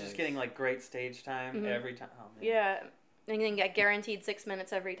 That's Just nice. getting like great stage time every time. Oh, man. Yeah. And then get guaranteed 6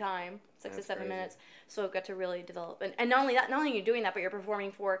 minutes every time, 6 That's to 7 crazy. minutes. So it got to really develop. And not only that, not only are you doing that, but you're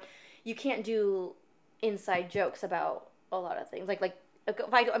performing for, you can't do inside jokes about a lot of things. Like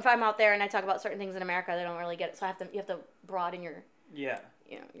if I'm out there and I talk about certain things in America, they don't really get it. So you have to broaden your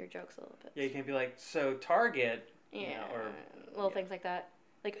your jokes a little bit. Yeah, you can't be like, so Target. Yeah. Or little things like that.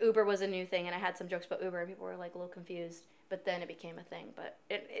 Like Uber was a new thing, and I had some jokes about Uber, and people were like a little confused. But then it became a thing. But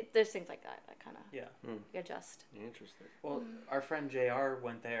there's things like that kind of adjust. Interesting. Well, our friend JR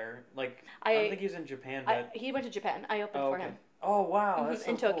went there. Like, I don't think he was in Japan, but he went to Japan. I opened for him. Oh wow, that's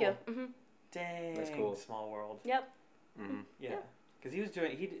so in Tokyo. Cool. Mm-hmm. Dang, that's cool. Small world. Yep. Mm-hmm. Yeah, because he was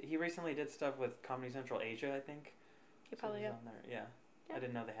doing he recently did stuff with Comedy Central Asia, I think. He probably on there. Yeah. I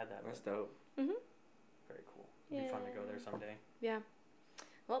didn't know they had that. That's dope. Mhm. Very cool. It'd be fun to go there someday. Yeah.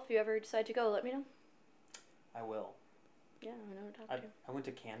 Well, if you ever decide to go, let me know. I will. Yeah, I know what to talk to. I went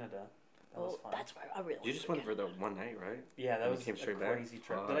to Canada. That was fun. That's where I really. You just went for the one night, right? Yeah, that And was came straight a back? crazy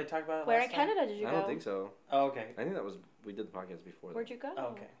trip. Did I talk about it Where last in Canada did you go? I don't think so. Oh, okay. I think we did the podcast before. Where'd you go? Oh,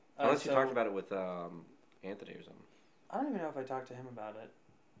 okay. Unless you talked about it with Anthony or something. I don't even know if I talked to him about it,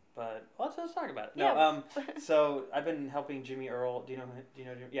 but let's talk about it. Yeah. No, so I've been helping Jimmy Earl. Do you know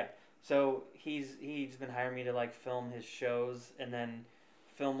Jimmy? Yeah. So he's been hiring me to like film his shows and then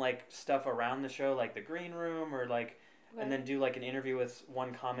film like stuff around the show, like the green room or like, and then do like an interview with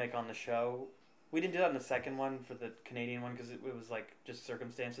one comic on the show. We didn't do that in the second one for the Canadian one because it was like just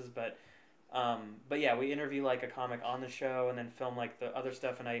circumstances, but yeah, we interview like a comic on the show and then film like the other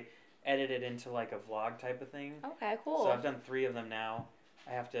stuff, and I edit it into like a vlog type of thing. Okay, cool. So I've done 3 of them now.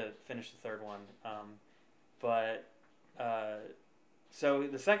 I have to finish the 3rd one. So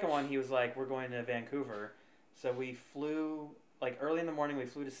the second one, he was like, we're going to Vancouver. So we flew, like early in the morning, we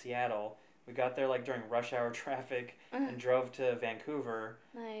flew to Seattle. We got there like during rush hour traffic and drove to Vancouver.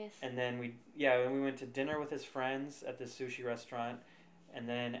 Nice. And then we went to dinner with his friends at this sushi restaurant. And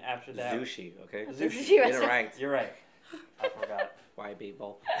then after that... Sushi, okay? Sushi Get it restaurant. right. You're right. I forgot. Why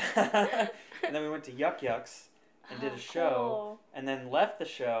people? And then we went to Yuck Yucks and did a show. And then left the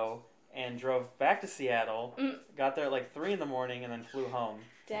show and drove back to Seattle. Got there at like 3 in the morning and then flew home.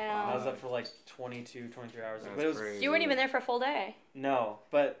 Damn. I was up for like 23 hours. That's But it was crazy. You weren't even there for a full day. no,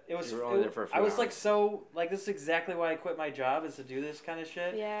 but it was. You were only there for a few I was like hours. so like this is exactly why I quit my job is to do this kind of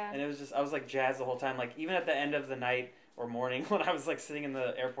shit. Yeah. And it was just I was like jazzed the whole time. Like even at the end of the night or morning when I was like sitting in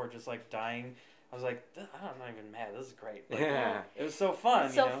the airport just like dying, I was like I'm not even mad. This is great. Like, Yeah. It was so fun.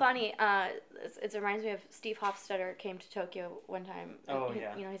 It's so you know? funny. It reminds me of Steve Hofstetter came to Tokyo one time. Oh, He-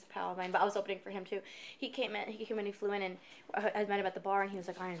 yeah. he's a pal of mine, but I was opening for him too. He came in, he flew in, and I met him at the bar, and he was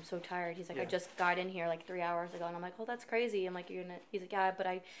like, I am so tired. He's like, I Yeah. just got in here like 3 hours ago, and I'm like, oh, that's crazy. I'm like, he's like, yeah, but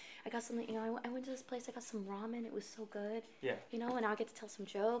I got something, I went to this place, I got some ramen, it was so good. Yeah. And now I get to tell some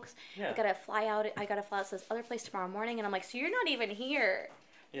jokes. Yeah. I gotta fly out to this other place tomorrow morning, and I'm like, so you're not even here.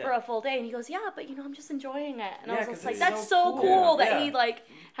 Yeah. For a full day, and he goes, yeah, but I'm just enjoying it, and I Yeah, was 'cause just like, it's that's so so cool. cool that Yeah. he like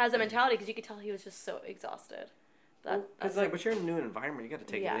has a mentality, because you could tell he was just so exhausted. It's like, but you're in a new environment. You got to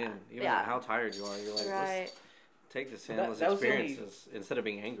take Yeah. it in, even Yeah. how tired you are. You're like, right. let's take this in, That- let's that was the only- experience this instead of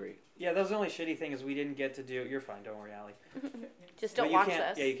being angry. Yeah, that was the only shitty thing is we didn't get to do. You're fine, don't worry, Allie. Just But don't you watch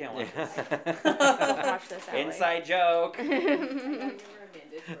can't, this. Yeah, you can't watch this. Don't watch this. Allie. Inside joke. That's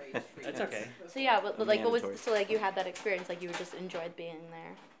That's okay. So yeah, but like, what Mandatory. was so like you had that experience, like you just enjoyed being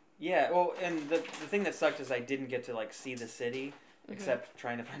there. Yeah, well, and the thing that sucked is I didn't get to like see the city except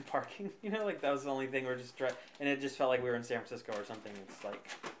trying to find parking. You know, like that was the only thing. We're just and it just felt like we were in San Francisco or something. It's like,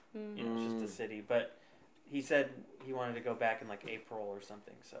 you know, it's just a city. But he said he wanted to go back in like April or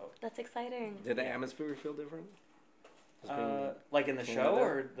something. So That's exciting. Did the atmosphere feel different? Just being- like in the being show there?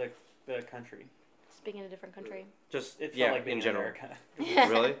 or the country. Speaking in a different country. just It felt yeah, like being in general. America.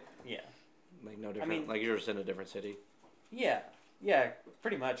 Really? Yeah. Like no different. mean- like you're just in a different city. Yeah,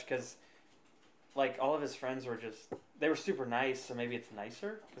 pretty much because. Like all of his friends were they were super nice, so maybe it's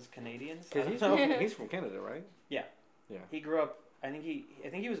nicer because Canadians. I Because don't know. he's from Canada, right? Yeah. Yeah. He grew up. I think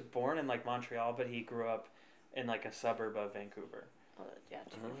he was born in like Montreal, but he grew up in like a suburb of Vancouver. Oh, yeah,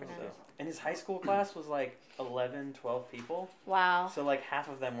 two different So, ends. and his high school class was like 11, 12 people. Wow. So like half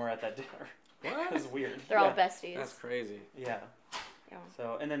of them were at that dinner. What? It was weird. They're all besties. That's crazy. Yeah. Yeah.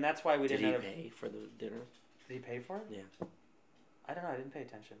 So, and then that's why we Did didn't he have... pay for the dinner? Did he pay for it? Yeah. I don't know. I didn't pay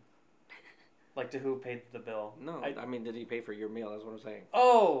attention. Like, to who paid the bill. No, I mean, did he pay for your meal? That's what I'm saying.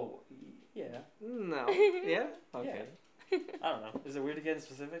 Oh! Yeah. No. Yeah? Okay. I don't know. Is it weird to get into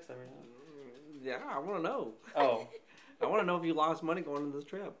specifics? I mean, Yeah, I want to know. oh. I want to know if you lost money going on this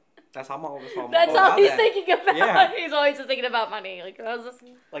trip. That's all I'm That's all he's thinking about. Yeah. He's always just thinking about money. Like, how's this?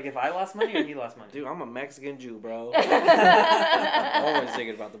 Like, if I lost money or he lost money? Dude, I'm a Mexican Jew, bro. Always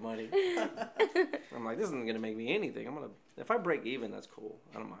thinking about the money. I'm like, this isn't going to make me anything. If I break even, that's cool.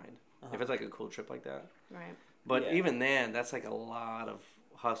 I don't mind. Uh-huh. If it's like a cool trip like that. Right. But Yeah. even then, that's like a lot of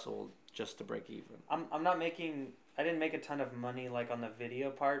hustle just to break even. I'm not making... I didn't make a ton of money, like, on the video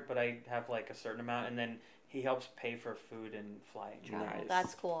part, but I have, like, a certain amount, and then he helps pay for food and flying. Nice.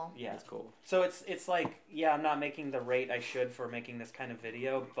 That's cool. Yeah. That's cool. So it's like, yeah, I'm not making the rate I should for making this kind of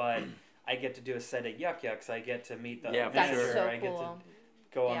video, but I get to do a set at Yuck Yucks. I get to meet the Yeah, for That's sure. so I get to cool.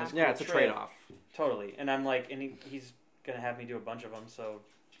 go on Yeah. this Yeah, cool it's a trip. trade-off. Totally. And I'm like, and he's going to have me do a bunch of them, so...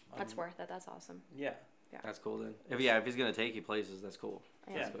 That's worth it. That's awesome. Yeah. That's cool then. If he's going to take you places, that's cool.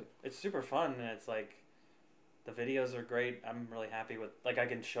 Yeah. Yeah. That's good. It's super fun, and it's like... The videos are great. I'm really happy with... Like, I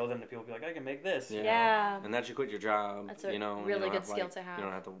can show them to people, be like, I can make this. Yeah. Yeah. And that you quit your job, That's a you know. and really you don't good have, skill like, to have. You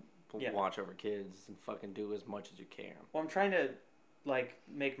don't have to Yeah. watch over kids and fucking do as much as you can. Well, I'm trying to, like,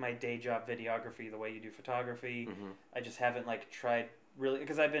 make my day job videography the way you do photography. Mm-hmm. I just haven't, like, tried really...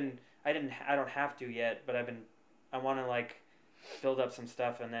 Because I don't have to yet, but I want to, like, build up some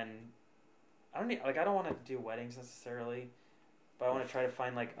stuff, and then... I don't want to do weddings necessarily, but I want to try to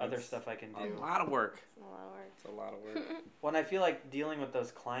find, like, other It's stuff I can do. A lot of work. It's a lot of work. It's a lot of work. When I feel like dealing with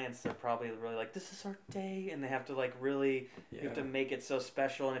those clients, they're probably really like, this is our day, and they have to, like, really... You have to make it so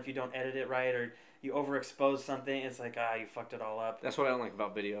special, and if you don't edit it right, or you overexpose something, it's like, you fucked it all up. That's what I don't like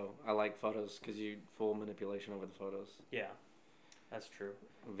about video. I like photos because you full manipulation over the photos. Yeah, that's true.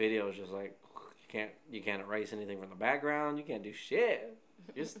 Video is just like you can't erase anything from the background. You can't do shit.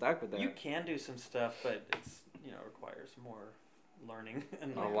 You're stuck with that. You can do some stuff, but it's, requires more learning.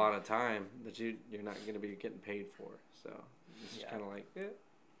 And A lot of time that you're not going to be getting paid for. So it's just kind of like,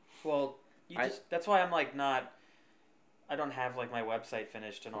 Well, that's why I'm like I don't have like my website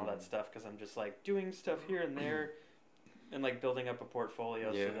finished and all that stuff, because I'm just like doing stuff here and there and like building up a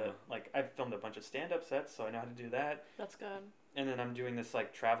portfolio so that like I've filmed a bunch of stand-up sets, so I know how to do that. That's good. And then I'm doing this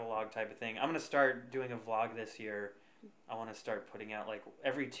like travelogue type of thing. I'm going to start doing a vlog this year. I want to start putting out like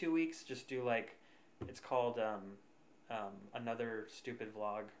every 2 weeks, just do like, it's called Another Stupid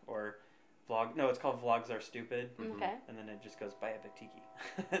Vlog, or vlog. No, it's called Vlogs Are Stupid. Okay. And then it just goes, buy a big tiki.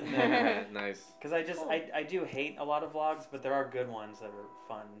 Nice. Because I do hate a lot of vlogs, but there are good ones that are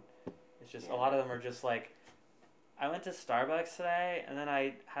fun. It's just a lot of them are just like, I went to Starbucks today, and then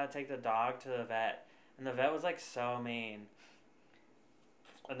I had to take the dog to the vet, and the vet was like so mean.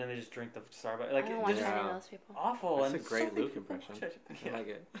 And then they just drink the Starbucks. Like, I don't it's watch just any of those people. awful. That's and a great so many Luke people impression. watch it. I like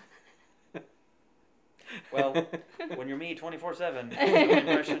it. Well, when you're me 24/7,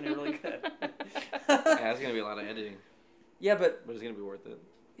 impression, you're really good. Yeah, it's gonna be a lot of editing, Yeah, but but it's gonna be worth it.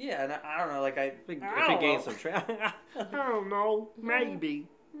 yeah, and I don't know. Like If it gains some traction, I don't know, maybe.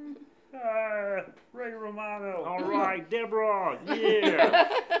 Ray Romano. All right, Deborah. Yeah. You know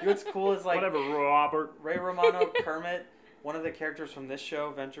what's cool is like Whatever, Robert. Ray Romano, Kermit, one of the characters from this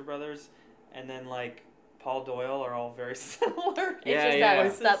show, Venture Brothers, and then like Paul Doyle are all very similar. It's Yeah,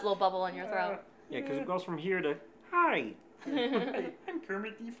 just yeah. that little bubble in your throat. Yeah, because it goes from here to hi. Hey, I'm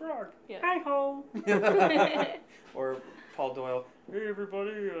Kermit the Frog. Yeah. Hi ho. Or Paul Doyle. Hey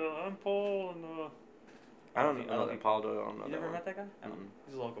everybody, I'm Paul, and I don't know that Paul Doyle. I don't know you that never one. met that guy? I don't know. Mm-mm.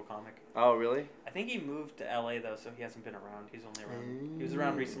 He's a local comic. Oh really? I think he moved to LA though, so he hasn't been around. He's only around. He was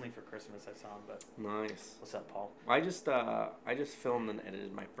around recently for Christmas. I saw him, but Nice. what's up, Paul? I just filmed and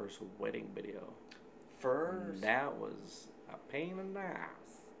edited my first wedding video. First. That was a pain in the ass.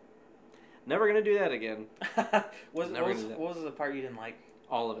 Never gonna do that again. what Never gonna do that. was the part you didn't like?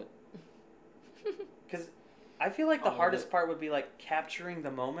 All of it. Because I feel like the All of hardest it. part would be like capturing the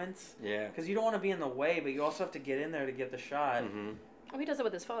moments. Yeah. Because you don't want to be in the way, but you also have to get in there to get the shot. Mm-hmm. Oh, he does it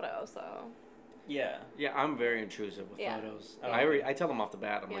with his photo, so. Yeah. Yeah, I'm very intrusive with Yeah. photos. Oh. I tell them off the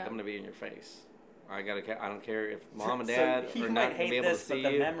bat. I'm like, Yeah. I'm gonna be in your face. I don't care if mom and So dad you are might not gonna hate be able this, to see but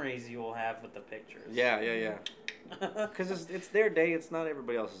the you. memories you will have with the pictures. Yeah. Because it's their day. It's not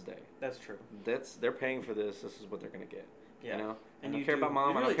everybody else's day. That's true. They're paying for this. This is what they're gonna get. Yeah. You know. And I you don't care do- about mom.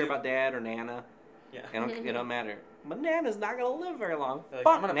 you I really don't care do. about dad or Nana. Yeah. It don't matter. But Nana's not gonna live very long. Like,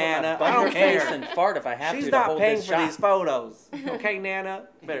 Fuck I'm gonna Nana. put my I butt in don't her face care. and fart if I have She's to not hold paying this for shot. these photos. Okay, Nana.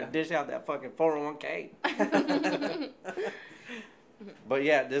 Better Yeah. dish out that fucking 401k. But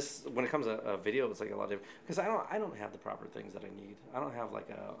yeah, this when it comes to video, it's like a lot different because I don't have the proper things that I need. I don't have like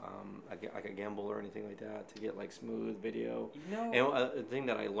a gimbal or anything like that to get like smooth video. No. And a thing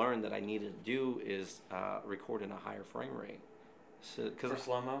that I learned that I needed to do is record in a higher frame rate. So, For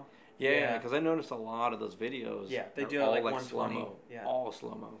slow-mo? Yeah, because I noticed a lot of those videos. Yeah, they are do it all like like 120. slow-mo. Yeah. All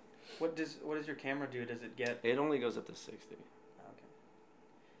slow-mo. What does your camera do? Does it get... It only goes up to 60. Oh, okay.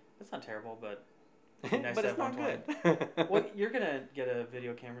 That's not terrible, but... Nice But to it's have not 120. good. Well, you're going to get a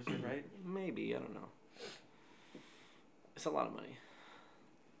video camera soon, right? Maybe, I don't know. It's a lot of money.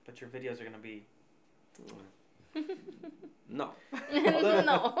 But your videos are going to be... No. Although,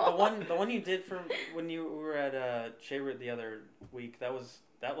 No. the one you did for when you were at Shayward the other week,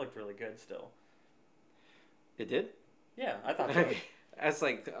 that looked really good still. It did? Yeah, I thought so. That's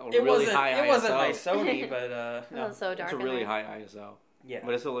like a It really wasn't high ISO. it wasn't my Sony, but It no. was so dark. It's a in really there. high ISO. Yeah.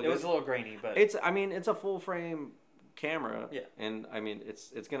 But it's still it was a little grainy, but it's a full frame camera. Yeah. And I mean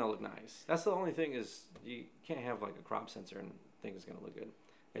it's gonna look nice. That's the only thing is you can't have like a crop sensor and think it's gonna look good.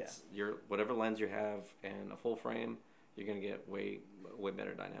 It's your whatever lens you have and a full frame, you're gonna get way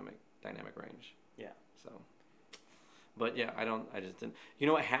better dynamic range. Yeah. So, but yeah, I just didn't. You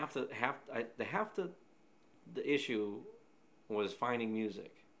know what? The issue was finding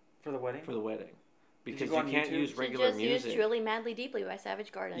music for the wedding. because go you on can't YouTube? use She regular just music. used Truly Madly Deeply by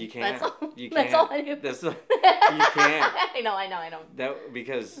Savage Garden. You can't. That's all, You that's can't. all I do. You can't. I know. That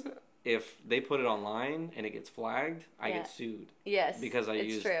because if they put it online and it gets flagged, I get sued. Yes. Because I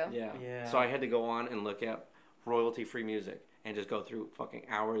it's used true. Yeah. So I had to go on and look at royalty-free music and just go through fucking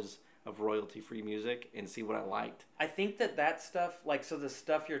hours of royalty-free music and see what I liked. I think that stuff, like, so the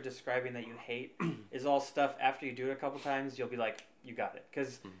stuff you're describing that you hate is all stuff after you do it a couple times, you'll be like, you got it.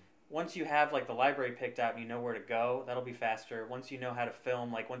 Because once you have, like, the library picked out and you know where to go, that'll be faster. Once you know how to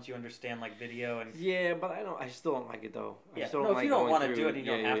film, like, once you understand, like, video and... Yeah, but I still don't like it, though. Yeah. I still No, don't if like you don't going want to through- do it and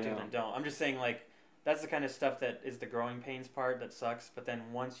you don't have to, yeah. then don't. I'm just saying, like, that's the kind of stuff that is the growing pains part that sucks. But then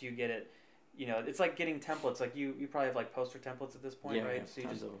once you get it, you know, it's like getting templates. Like, you probably have, like, poster templates at this point, Yeah, right? yeah, So you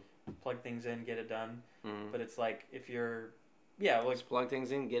tons just of- plug things in, get it done. Mhm. But it's like, if you're... Yeah, like... Just plug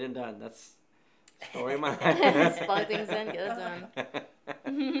things in, get it done. That's the story of my life. Plug things in, get it done.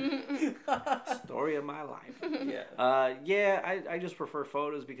 Story of my life. Yeah. I just prefer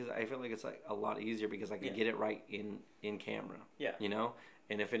photos because I feel like it's like a lot easier because I can get it right in camera. Yeah. You know?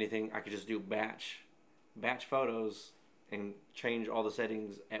 And if anything, I could just do batch photos and change all the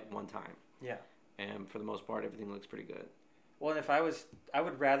settings at one time. Yeah. And for the most part, everything looks pretty good. Well, and if I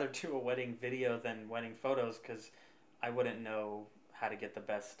would rather do a wedding video than wedding photos because I wouldn't know how to get the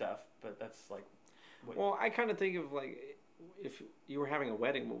best stuff. But that's like... Well, I kind of think of like, if you were having a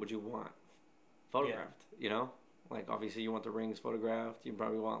wedding, what would you want? Photographed, you know? Like, obviously you want the rings photographed. You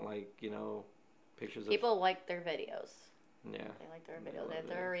probably want, like, you know, pictures People like their videos. Yeah. They like their videos. They have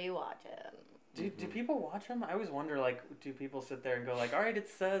to rewatch it. Do people watch them? I always wonder, like, do people sit there and go, like, all right,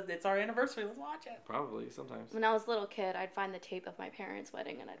 it's our anniversary, let's watch it. Probably, sometimes. When I was a little kid, I'd find the tape of my parents'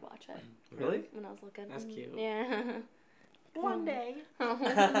 wedding and I'd watch it. Really? When I was little kid. That's cute. Yeah. One day. No,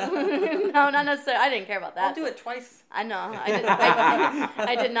 not necessarily. I didn't care about that. I'll do it twice. I know. I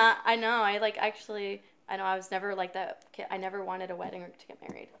did not. I know. I was never like that kid. I never wanted a wedding or to get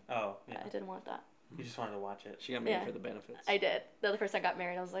married. Oh, yeah. I didn't want that. You just wanted to watch it. She got married for the benefits. I did. The first time I got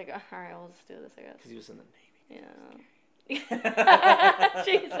married, I was like, all right, we'll just do this, I guess. Because he was in the Navy. Yeah.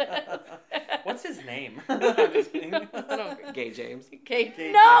 Jesus. What's his name? I'm just kidding. Gay James. Gay.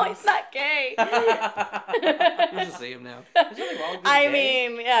 Gay No, James. he's not gay. You should see him now. There's nothing wrong with being I gay.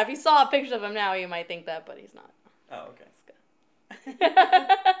 mean, yeah, if you saw a picture of him now, you might think that, but he's not. Oh, okay.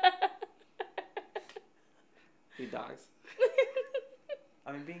 He dogs.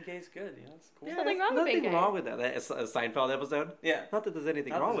 I mean, being gay is good, you know, it's cool. There's nothing wrong with being Nothing gay. wrong with that. That's a Seinfeld episode. Yeah. Not that there's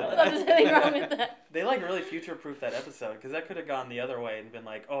anything Not wrong that with there's that. There's nothing wrong with that. They, like, really future-proofed that episode, because that could have gone the other way and been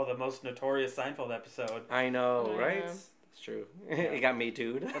like, oh, the most notorious Seinfeld episode. I know, Yeah. right? It's true. It got me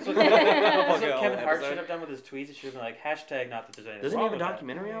too'd. That's what Kevin Hart should have done with his tweets. He should have been like, hashtag not that there's anything Doesn't he wrong have a with that.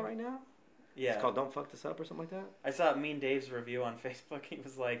 documentary out right now? Yeah. It's called Don't Fuck This Up or something like that? I saw Mean Dave's review on Facebook. He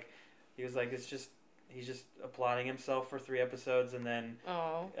was like, he's just applauding himself for 3 episodes and then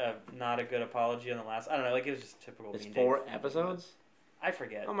not a good apology on the last. I don't know, like it was just typical. It's Mean 4 Dave. episodes? I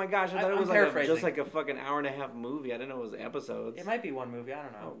forget. Oh my gosh, I thought it I'm was paraphrasing. just like a fucking hour and a half movie. I didn't know it was episodes. It might be one movie. I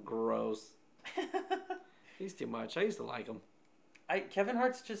don't Oh, know. gross. He's too much. I used to like him. Kevin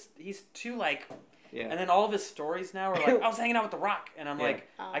Hart's he's too like. Yeah. And then all of his stories now are like, I was hanging out with The Rock, and I'm Yeah. like,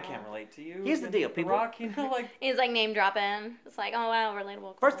 I can't relate to you. Here's the deal, The people. Rock, you know, like. He's like name dropping. It's like, oh wow,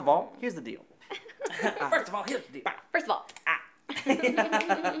 relatable. First of all, here's the deal. First of all, here's the deal. First of all,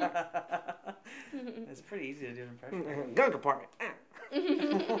 It's pretty easy to do an impression. Gun compartment.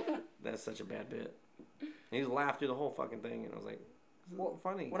 That's such a bad bit. And he just laughed through the whole fucking thing, and I was like, well,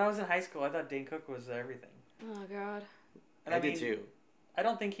 funny. When I was in high school, I thought Dane Cook was everything. Oh God. And I did too. I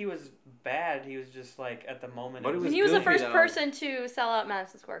don't think he was bad. He was just like at the moment. But He was the first though. person to sell out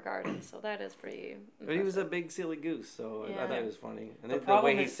Madison Square Garden, so that is pretty impressive. But he was a big silly goose, so I thought it was funny. And The the problem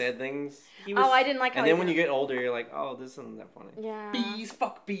way he is- said things. I didn't like how And he then when you get older, you're like, oh, this isn't that funny. Yeah. Bees,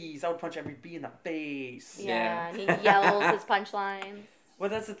 fuck bees. I would punch every bee in the face. Yeah, and he yells his punchlines. Well,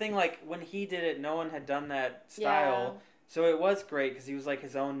 that's the thing. Like when he did it, no one had done that style, so it was great because he was like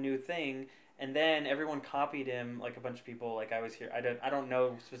his own new thing. And then everyone copied him, like a bunch of people. Like I was here. I don't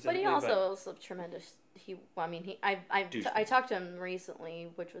know specifically. But he also was a tremendous. I talked to him recently,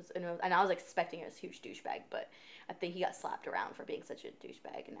 which was and I was expecting a huge douchebag, but I think he got slapped around for being such a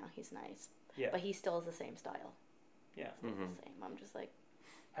douchebag, and now he's nice. Yeah. But he still has the same style. Yeah. Mm-hmm. The same. I'm just like.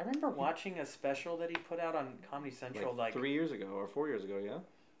 I remember watching a special that he put out on Comedy Central, like 3 years ago or 4 years ago, yeah.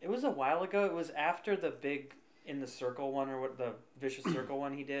 It was a while ago. It was after the big In the Circle one, or what the Vicious Circle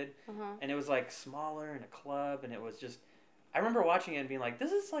one he did, and it was like smaller in a club, and it was just. I remember watching it and being like,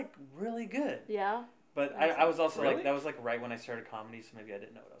 "This is like really good." Yeah. But I was also Really? like, that was like right when I started comedy, so maybe I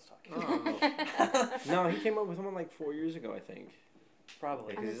didn't know what I was talking about. Oh. No, he came up with one like 4 years ago, I think.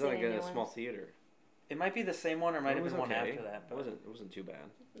 Probably. Because he's haven't like seen any a new small ones. theater. It might be the same one, or might It have was been one okay. after that. But It wasn't too bad.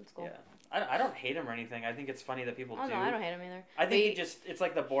 It's cool. yeah, I don't hate him or anything. I think it's funny that people Oh do. no, I don't hate him either. I think it's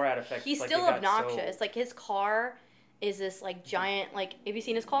like the Borat effect. He's like still it got obnoxious. so- Like his car is this like giant. Like, have you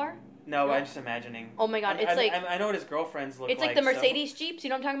seen his car? No, I'm just imagining. Oh my God, it's like I know what his girlfriends look like. it's like the so- Mercedes Jeeps. You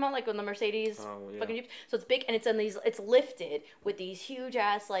know what I'm talking about? Like when the Mercedes fucking Jeeps. So it's big and it's in these. It's lifted with these huge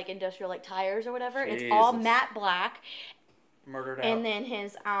ass like industrial like tires or whatever. And it's all Jesus. matte black. Murdered out. And then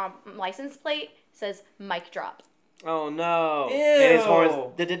his license plate says mic drop. Oh no! Ew. And his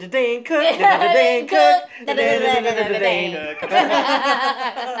horns. Dane Cook. Dane Cook.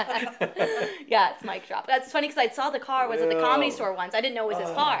 Yeah, it's mic drop. That's funny because I saw the car was at the Comedy Store once. I didn't know it was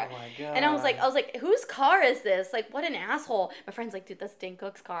his car. Oh my God. And I was like, whose car is this? Like, what an asshole. My friend's like, dude, that's Dane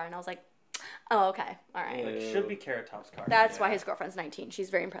Cook's car. And I was like, oh, okay. All right. Like, should be Carrot Top's car. That's why his girlfriend's 19. She's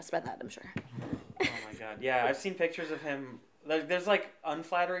very impressed by that, I'm sure. Oh my God. Yeah, I've seen pictures of him. There's like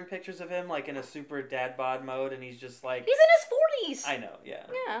unflattering pictures of him, like in a super dad bod mode, and he's just like. He's in his 40s. I know. Yeah.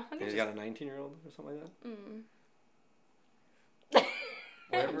 Yeah. He's got a 19-year-old or something like that.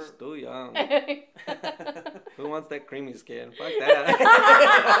 Whatever. He's still young. Who wants that creamy skin? Fuck that.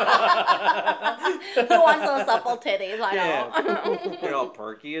 Who wants those supple titties? I know. They're all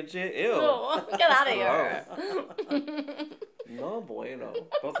perky and shit. Ew. Ew, get out of here. No bueno.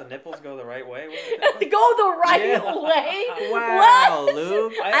 Both the nipples go the right way. Go the right way. Wow, What?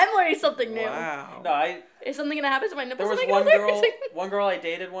 Luke. I'm learning something new. Wow. No, Is something gonna happen to my nipples? There was when I go there? one girl I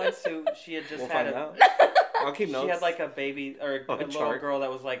dated once who she had just We'll had find out. a. I'll keep notes. She had like a baby or a little chart. girl that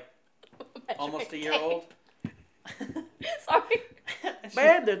was like almost a year old. Sorry.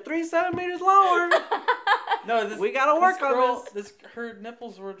 Man, they're 3 centimeters lower. No, We gotta work on this. Her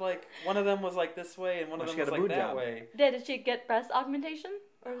nipples were like one of them was like this way and one of she them got was a like boob that job. way. Did she get breast augmentation?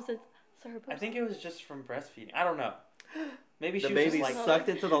 Or was it cerebral? I think it was just from breastfeeding. I don't know. Maybe The she was baby just like sucked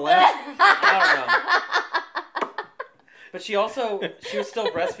it to the left. I don't know. But she was still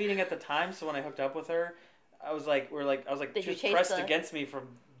breastfeeding at the time. So when I hooked up with her, I was like, Did she you was chase pressed the- against me from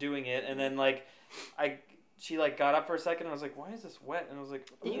doing it, and then like, she like got up for a second, and I was like, why is this wet? And I was like,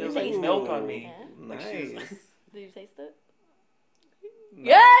 Did you there was like taste milk it? on me. Yeah. Like, she was- Nice. Did you taste it? No.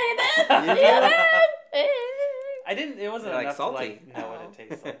 Yeah, you did. You You did. I didn't. It wasn't Like enough salty. to like know what it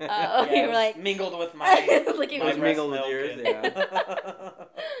tastes like. Oh, Yeah, you it were was like mingled with my. like you my It was breast mingled with milk yours, and-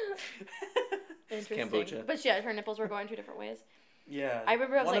 Interesting. Kombucha. But yeah, her nipples were going 2 different ways. Yeah, I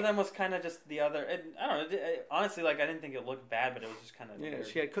remember I was one of like- them was kind of just the other. And I don't know. Honestly, like I didn't think it looked bad, but it was just kind of. Yeah,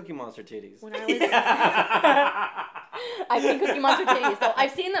 she had Cookie Monster titties. When I was, I've seen Cookie Monster titties though.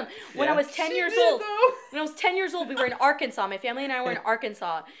 I've seen them when I Yeah. was 10 years old. When I was 10 years old, we were in Arkansas. My family and I were in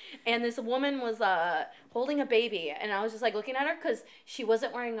Arkansas, and this woman was holding a baby, and I was just like looking at her because she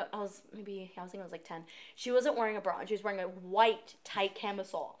wasn't wearing. I was thinking I was like 10. She wasn't wearing a bra. She was wearing a white tight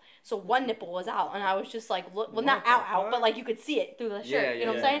camisole. So one nipple was out, and I was just like, look, well, not What the out, fuck? but like you could see it through the shirt. You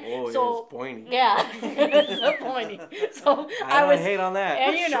know what I'm saying? Oh, so it's pointy. yeah, it's so pointy. So I I was. hate on that.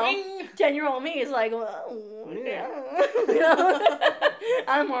 And 10-year-old me is like, well, Yeah. you know?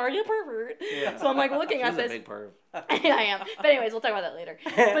 I'm already a pervert. Yeah. So I'm like looking She's at a this. big perv. Yeah, I am. But anyways, we'll talk about that later.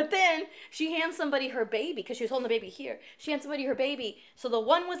 But then she hands somebody her baby because she was holding the baby here. She hands somebody her baby. So the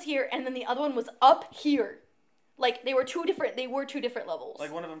one was here and then the other one was up here. Like they were two different levels.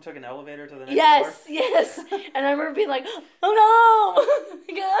 Like one of them took an elevator to the next yes, floor? yes. And I remember being like, oh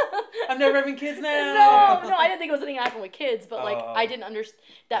no. I'm never having kids now. No, I didn't think it was anything that happened with kids, but like Oh. I didn't understand.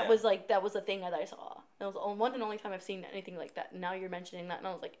 That Yeah. was a thing that I saw. That was the one and only time I've seen anything like that. Now you're mentioning that, and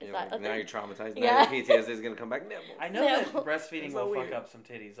I was like, is Yeah, that a now thing? you're traumatized. Yeah. Now your PTSD is gonna come back. Nibble. I know No. that breastfeeding It's so will weird. fuck up some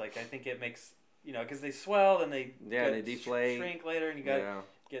titties. Like, I think it makes, because they swell and they they deflate. shrink later, and you got to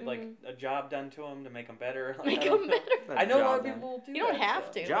get like a job done to them to make them better. Like, Make I don't them know. better. I know a lot Job of done. people do You don't that, have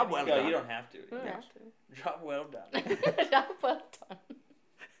so. to. Job well No, done. you don't have to. You don't Yeah. have to. Job well done. Job well done.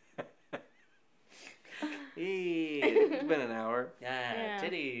 It's been an hour. Yeah, Yeah.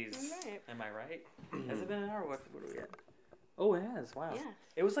 titties. Alright. Am I right? Has it been an hour? What are we at? Oh, it has. Wow. Yeah.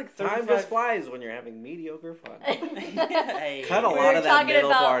 It was like 35. Time just flies when you're having mediocre fun. Hey. Cut a We lot were of that talking middle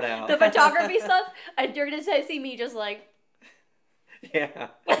about part out. the photography stuff, and you're gonna see me just like. Yeah.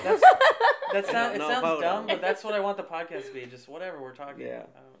 That No sounds photo. dumb, but that's what I want the podcast to be. Just whatever we're talking. Yeah.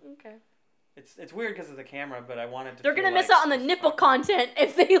 Okay. It's weird because of the camera, but I want it to. They're feel gonna miss like out on the just nipple talking. content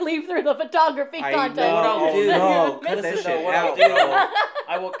if they leave through the photography I content. know. What I'll do- No, You're cut that missing So shit what out. I'll do, bro.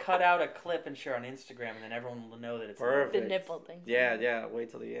 I will cut out a clip and share on Instagram, and then everyone will know that it's Perfect. the nipple thing. Yeah. Wait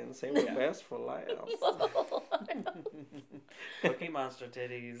till the end. Save the Yeah. best for last. Cookie Monster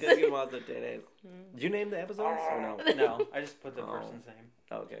titties. Cookie Monster titties. Did you name the episodes or no? No, I just put the Oh. person's name.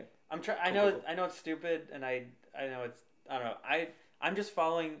 Okay. I'm trying. Cool. I know it's stupid, and I know it's. I don't know. I'm just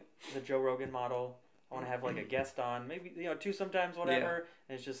following the Joe Rogan model. I want to have like a guest on, maybe two sometimes, whatever.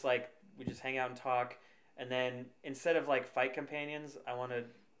 And it's just like we just hang out and talk, and then instead of like fight companions, I want to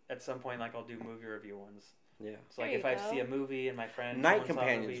at some point like I'll do movie review ones. Yeah. So like There if you I go. see a movie and my friend Night someone saw a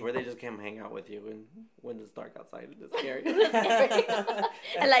companions, movie- where they just come hang out with you and when it's dark outside. It's scary.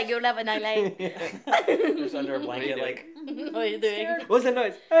 And like you'll have a night light. just under a blanket, What are you like What are you doing? What's that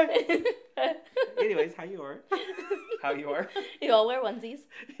noise? Hey. Anyways, how you are? how you are. You all wear onesies.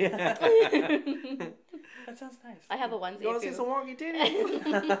 Yeah. That sounds nice. I have a onesie. You want to see too. some wonky titties?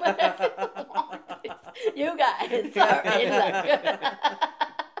 You guys are in luck.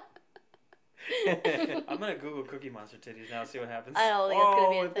 I'm gonna Google Cookie Monster titties now. See what happens. I don't think it's gonna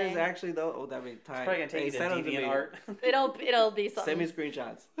be Oh, a if there's thing. actually though, oh, that'd be tight. It's probably gonna take you to send them me. DeviantArt. It'll be Send me something.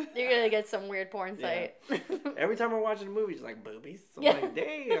 screenshots. You're gonna get some weird porn Yeah. site. Every time I'm watching a movie, it's like boobies. I'm Yeah. like,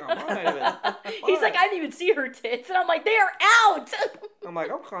 damn. I'm He's like, I didn't even see her tits, and I'm like, they are out. I'm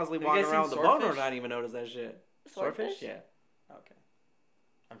constantly Have you walking guys around with seen the boner Swordfish? and not even notice that shit. Swordfish? Yeah. Okay.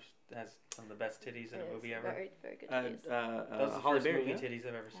 It has some of the best titties in a It is movie ever. Very, very good titties. That was the Halle first Berry, movie yeah? titties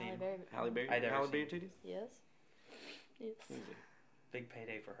I've ever seen. Halle Berry. Halle Berry. I'd never Halle seen Berry it. titties. Yes. Yes. Big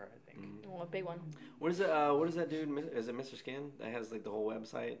payday for her, I think. Oh, a big one. What is it? What is that dude? Is it Mr. Skin that has like the whole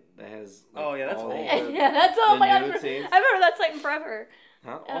website that has? Like, Oh, yeah, that's all old. the- Yeah, that's oh the my god. nude scenes? I remember that site in forever.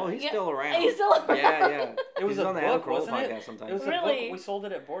 Huh? Oh, he's Yeah. still around. He's still around. Yeah. It was He's a on the book, Adam Carolla wasn't it? podcast sometimes. It was a Really? book. We sold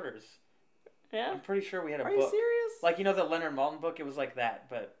it at Borders. Yeah. I'm pretty sure we had a Are you book. serious? Like, the Leonard Maltin book? It was like that,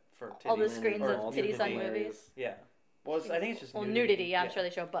 but for titties. All the screens Or of titties on nudity. movies. Yeah. Well, I think it's just Well, nudity. nudity. Yeah, I'm sure they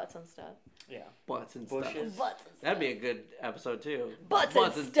show butts and stuff. Yeah. Butts and Bushes. stuff. Butts and stuff. That'd be a good episode too. Butts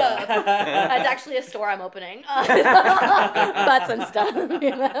and stuff. That's actually a store I'm opening. Butts and stuff.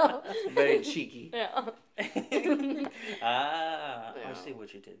 You know. Very cheeky. Yeah. I Yeah. see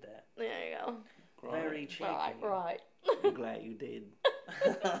what you did there. There you go. Very cheeky. Right. I'm glad you did.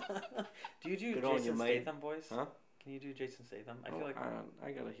 Do you do Good on you, Jason mate. Statham voice? Huh? Can you do Jason Statham? I feel like.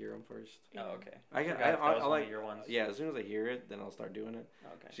 I gotta hear him first. Oh, okay. I forgot got. if that was one like of your ones. Yeah, as soon as I hear it, then I'll start doing it.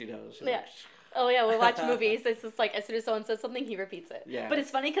 Okay. She does. She's Yeah. like, Oh yeah, we watch movies. It's just like as soon as someone says something, he repeats it. Yeah. But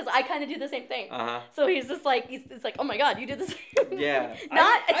it's funny because I kind of do the same thing. uh-huh. So he's just like it's like, oh my god, you did the same. Yeah.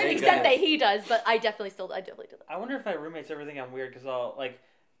 Not I to the think extent that- that he does, but I definitely do that. I wonder if my roommates ever think I'm weird because I'll like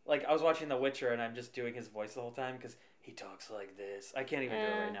I was watching The Witcher and I'm just doing his voice the whole time because he talks like this. I can't even do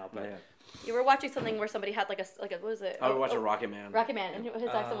it right now, but Yeah. You were watching something where somebody had like a what was it? I would watch a Rocket Man. Rocket Man, and his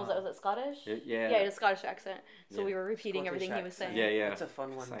accent was it Scottish? Yeah. Yeah, he had a Scottish accent. So Yeah. we were repeating Scottish everything he was accent. saying. Yeah. that's a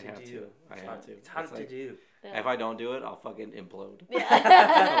fun one I to have do. to. I have to. It's hard It's to like- do. Yeah. If I don't do it, I'll fucking implode.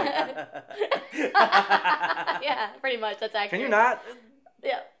 Yeah. Yeah, pretty much. That's accurate. Can you not?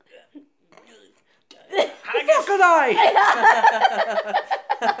 Yeah. How could I?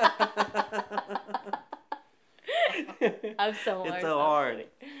 I'm so hard. It's so hard.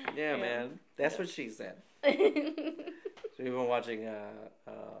 Yeah, man. That's what she said. Rewatching So we've been watching The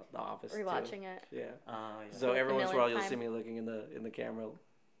Office. too. it. Yeah. Yeah. So Like every the once in a while you'll millionth see me looking in the camera,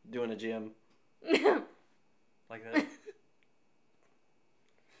 doing a gym. Like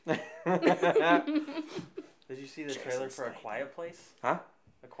that. Did you see the trailer for A Quiet Place? Huh?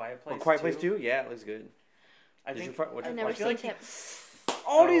 A Quiet Place. Quiet Place 2? Yeah, it looks good. I Did think. you? What'd I've you never I feel seen like it.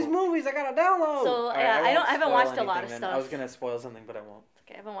 all these movies I gotta download. So All right, yeah, I won't haven't spoil watched a lot of anything then. stuff. I was gonna spoil something, but I won't.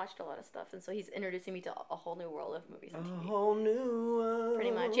 Okay, I haven't watched a lot of stuff, and so he's introducing me to a whole new world of movies and A TV. whole new world.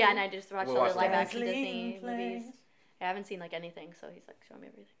 Pretty much, yeah. And I just watched We'll all watch the live that. action Disney Gasoline movies. planes. I haven't seen like anything, so he's like showing me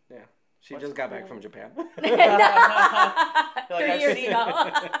everything. Yeah. She What's just got back cool? from Japan. 3 I've years seen- ago.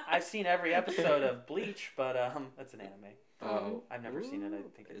 I've seen every episode of Bleach, but it's an anime. Oh. I've never seen it. I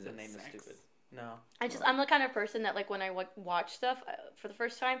think Is the it name sex? is stupid. No. I'm the kind of person that like when I watch stuff for the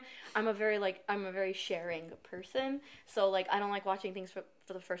first time, I'm a very sharing person. So like I don't like watching things for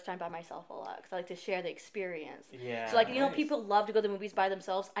the first time by myself a lot because I like to share the experience. Yeah. So like you know Nice. people love to go to the movies by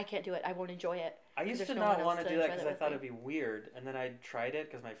themselves. I can't do it. I won't enjoy it. I used There's to no not one want else to to do that enjoy because that I thought with it'd be weird, and then I tried it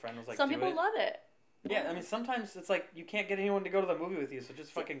because my friend was like, Some "Do people it." love it. Yeah, I mean sometimes it's like you can't get anyone to go to the movie with you, so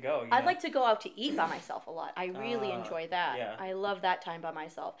just fucking go. I'd like to go out to eat by myself a lot. I really enjoy that. yeah. I love that time by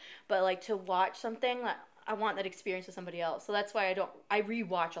myself. But like to watch something, like, I want that experience with somebody else. So that's why I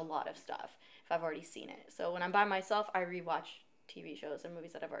rewatch a lot of stuff if I've already seen it. So when I'm by myself, I rewatch TV shows and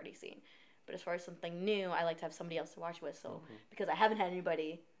movies that I've already seen. But as far as something new, I like to have somebody else to watch with. So because I haven't had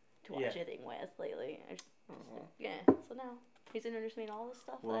anybody to watch anything with lately. Yeah. So now he's introduced me to all this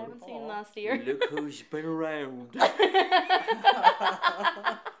stuff that I haven't seen last year. Look who's been around.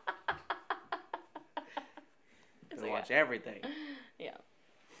 So, Watch everything. Yeah.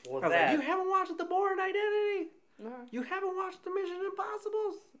 Well, I was that. like, you haven't watched The Bourne Identity? No. You haven't watched the Mission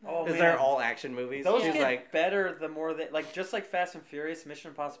Impossibles? Oh, Because man. they're all action movies. Those She's get like, better the more that like just like Fast and Furious, Mission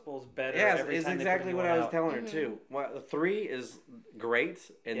Impossible is better. yeah, every it's time they exactly put a what new I one was out. telling her too. Well, the 3 is great,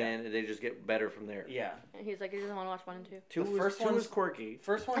 and Yeah. then they just get better from there. Yeah. And he's like, you just want to watch 1 and 2. Two The was, first two one's- was quirky.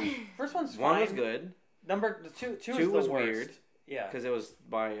 First one's One fine. was good Number two is Two the was worst. weird. Yeah. because it was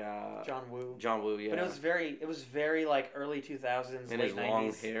by John Woo. John Woo. Yeah, But it was very like early 2000s, and late his long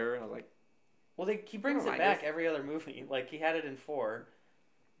 90s. hair. I was like, Well, he brings I don't it mind back this. every other movie. Like he had it in 4.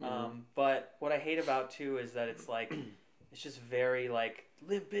 But what I hate about 2 is that it's like it's just very like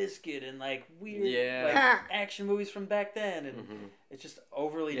Limp Bizkit and like weird Yeah. like action movies from back then, and it's just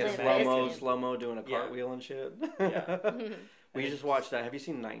overly yeah, Limp dramatic. Bizkit. slow mo doing a Yeah. cartwheel and shit. Yeah. We just watched that. Have you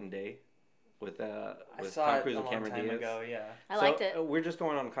seen Night and Day with I with saw Tom it Cruise a and long Cameron time Diaz? ago. Yeah. I liked it. We're just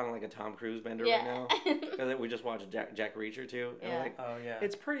going on kind of like a Tom Cruise bender right now. Because we just watched Jack Reacher too. And Yeah. like, Oh yeah.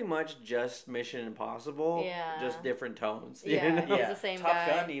 it's pretty much just Mission Impossible. Yeah. Just different tones. Yeah. You know? He's the same Top guy.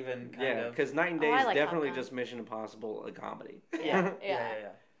 Gun even kind Yeah, of. because Night and Oh, Day I is like Top definitely Gun. just Mission Impossible, a comedy. Yeah. Yeah.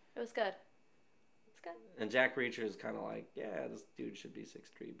 It was good. It's good. And Jack Reacher is kind of like, yeah, this dude should be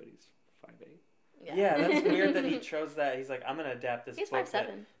 6'3", but he's 5'8". Yeah, that's weird that he chose that. He's like, I'm gonna adapt this He's book. 5'7". that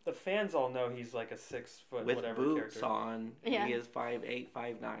The fans all know he's like a 6 foot With whatever boots character. on, Yeah. he is 5'8",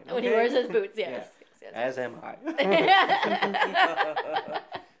 5'9". When he wears his boots, yes. Yeah. Yes, As am I. yes.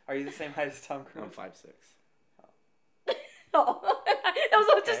 Are you the same height as Tom Cruise? I'm 5'6". Oh, that was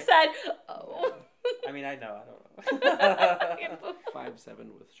what I just said. Oh. I mean, I know. I don't know.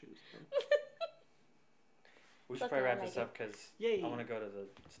 5'7" with shoes. We should Okay, probably I wrap like this it. up because Yay. I want to go to the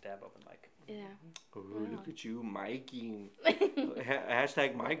stab open mic. Yeah. Oh, look at you, miking.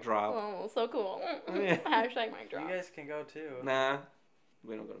 Hashtag mic drop. Oh, so cool. Yeah. Hashtag mic drop. You guys can go too. Nah,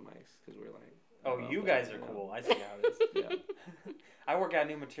 we don't go to mics because we're like. Oh, above you that, guys are know? cool. I see how it is. Yeah. I work out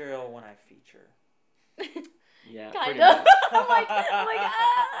new material when I feature. Yeah. Kind pretty of. much. Oh my god.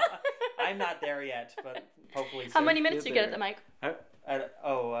 I'm not there yet, but hopefully soon. How many minutes Get do you get at there. the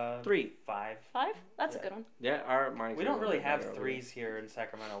mic? 3. 5. 5? That's Yeah. a good one. Yeah, our mics. We are don't a really little have better over threes here in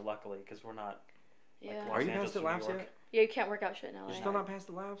Sacramento, luckily, because we're not. Yeah. Like, there. Are you Los past the Angeles or laps New York. yet? Yeah, you can't work out shit in LA. You're still not past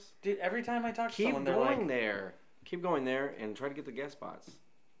the laps? Dude, every time I talk to Keep someone, they're going like, there. Keep going there and try to get the guest spots.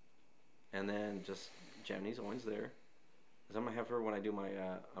 And then just Jenny's always there. Because I'm going to have her when I do my,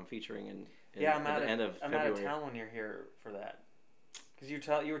 I'm featuring in "Yeah, I'm at out the of end of I'm February. out of town when you're here for that." Because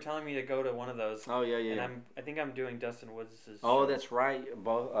you were telling me to go to one of those, Oh, yeah, yeah. and I think I'm doing Dustin Woods' Oh, show. that's right.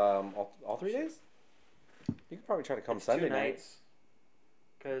 Both, all 3 days? You could probably try to come It's Sunday 2 night. nights.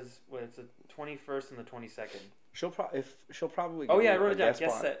 Because it's the 21st and the 22nd. She'll probably. Oh give yeah, I you wrote a it down. guest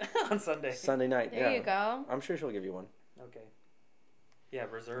Guest spot. set on Sunday. Sunday night. There yeah. you go. I'm sure she'll give you one. Okay. Yeah,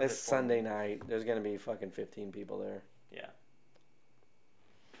 reserve It's it for Sunday me. night. There's gonna be fucking 15 people there. Yeah.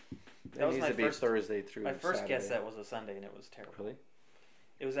 That was needs my to be first- Thursday through My first Saturday. guest set was a Sunday, and it was terrible. Really?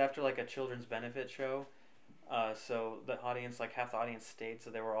 It was after like a children's benefit show, so the audience, like half the audience stayed, so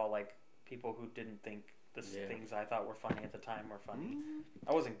they were all like people who didn't think the Yeah. things I thought were funny at the time were funny.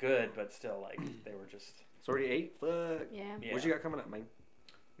 I wasn't good, but still, like they were just It's already 8. Fuck. Yeah. yeah. What you got coming up, man?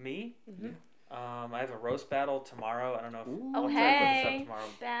 Me? Mhm. I have a roast battle tomorrow. I don't know if Ooh. Oh, I'll try to put this hey. up tomorrow.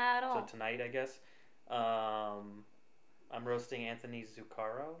 Battle. So tonight, I guess. I'm roasting Anthony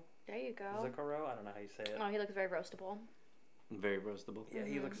Zuccaro. There you go. Zuccaro? I don't know how you say it. Oh, he looks very roastable. Very roastable. Yeah,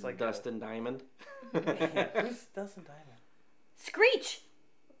 he looks like Dustin Diamond. Yeah. Who's Dustin Diamond? Screech.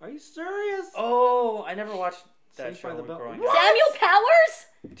 Are you serious? Oh, I never watched that Saved by show the Bell. growing What? up. Samuel Powers.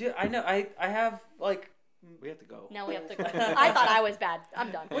 Dude, I know. I have like. We have to go. No, we have to go. I thought I was bad.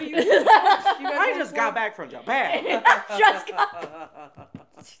 I'm done. Well, you I just got back from Japan. Just got.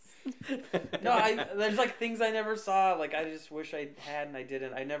 No, there's like things I never saw. Like I just wish I had and I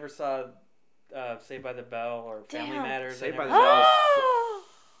didn't. I never saw Saved by the Bell or Family Damn. Matters. Saved I by never the Bell.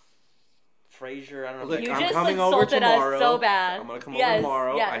 Frasier. I don't know. Look, if You I'm just coming over insulted tomorrow. us so bad. I'm gonna come Yes, over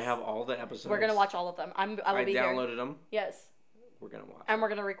tomorrow. yes. I have all the episodes. We're gonna watch all of them. I will I be here. downloaded them. Yes, We're gonna watch. and we're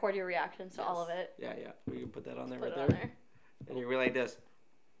gonna record your reactions to all of it. Yeah, yeah. We can put that on there Put right it there. on And you relay this.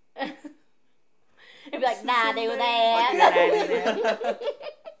 there. It'd be like, nah, do that.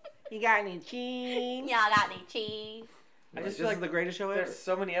 You got any cheese? Yeah, I got any cheese. I just This feel is like the greatest show ever. There's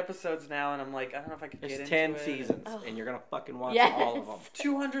so many episodes now, and I'm like, I don't know if I could get There's into 10 it. seasons, Ugh. and you're gonna fucking watch Yes. all of them.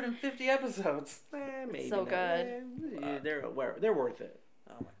 250 episodes. Maybe So not. good. Yeah, they're worth it.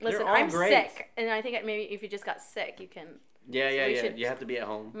 Oh my god. They're Listen, all I'm great. sick, and I think maybe if you just got sick, you can. Yeah, So yeah, we yeah. should- You have to be at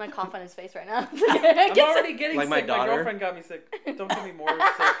home. I'm gonna cough on his face right now. I'm already getting Like sick. my My daughter. girlfriend got me sick. Don't get me more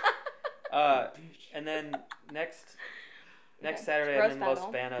sick. And then next Okay. Saturday, Roast I'm in Los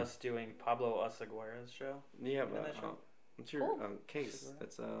battle. Banos doing Pablo Osaguera's show. You have You know that show? what's your Cool. case?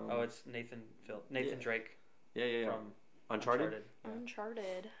 That's Oh, it's Nathan Yeah. Drake yeah. from Uncharted. Yeah.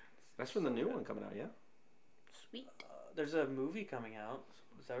 Uncharted. That's from the new one coming out. Yeah. Sweet. There's a movie coming out.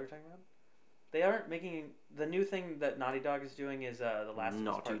 Is that what you're talking about? They aren't making the new thing that Naughty Dog is doing is the Last of Us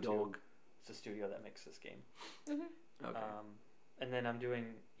Naughty Part 2. Dog. It's a studio that makes this game. Mm-hmm. Okay. And then I'm doing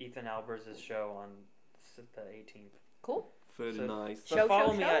Ethan Albert's show on the 18th. Cool. Very so- nice. So Show,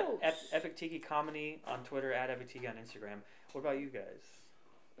 follow show, me shows. at Epic Tiki Comedy on Twitter, at Epic Tiki on Instagram. What about you guys?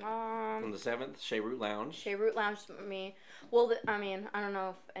 On the 7th, Shea Root Lounge. Shea Root Lounge for me. Well, I mean, I don't know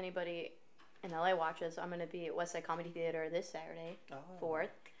if anybody in LA watches. I'm gonna be at Westside Comedy Theater this Saturday, 4th.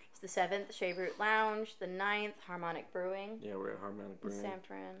 It's the 7th, Shea Root Lounge. The 9th, Harmonic Brewing Yeah, we're at Harmonic in Brewing. San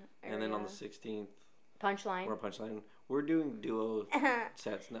Fran. And then on the area. 16th, Punchline. we're at Punchline. We're doing duo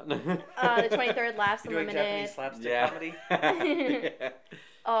sets now. The 23rd, Laughs You're doing Unlimited. Japanese slapstick Yeah. comedy? Yeah.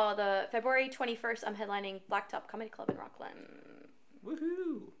 Oh, the February 21st, I'm headlining Blacktop Comedy Club in Rockland.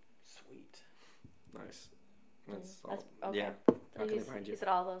 Woohoo! Sweet. Nice. That's all. That's okay. Yeah. How can they find you? You said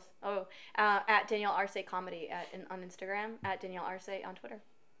all those. Oh, at Danielle Arce Comedy on Instagram, at Danielle Arce on Twitter.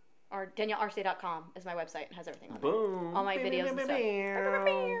 Or DanielleArce.com is my website. It has everything on it. Boom. All my videos and stuff.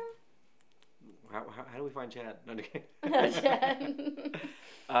 How do we find Chad? No, I'm kidding. Chad.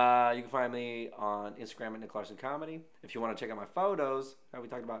 You can find me on Instagram at Nick Larson Comedy. If you want to check out my photos, that we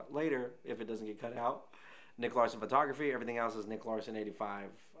talked about later, if it doesn't get cut out, Nick Larson Photography. Everything else is Nick Larson 85.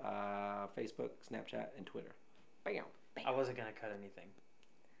 Facebook, Snapchat, and Twitter. Bam. I wasn't going to cut anything.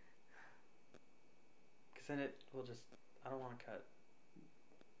 Because then it will just... I don't want to cut.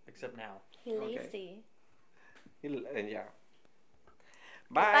 Except now. Lazy. And yeah.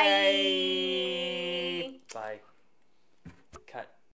 Bye.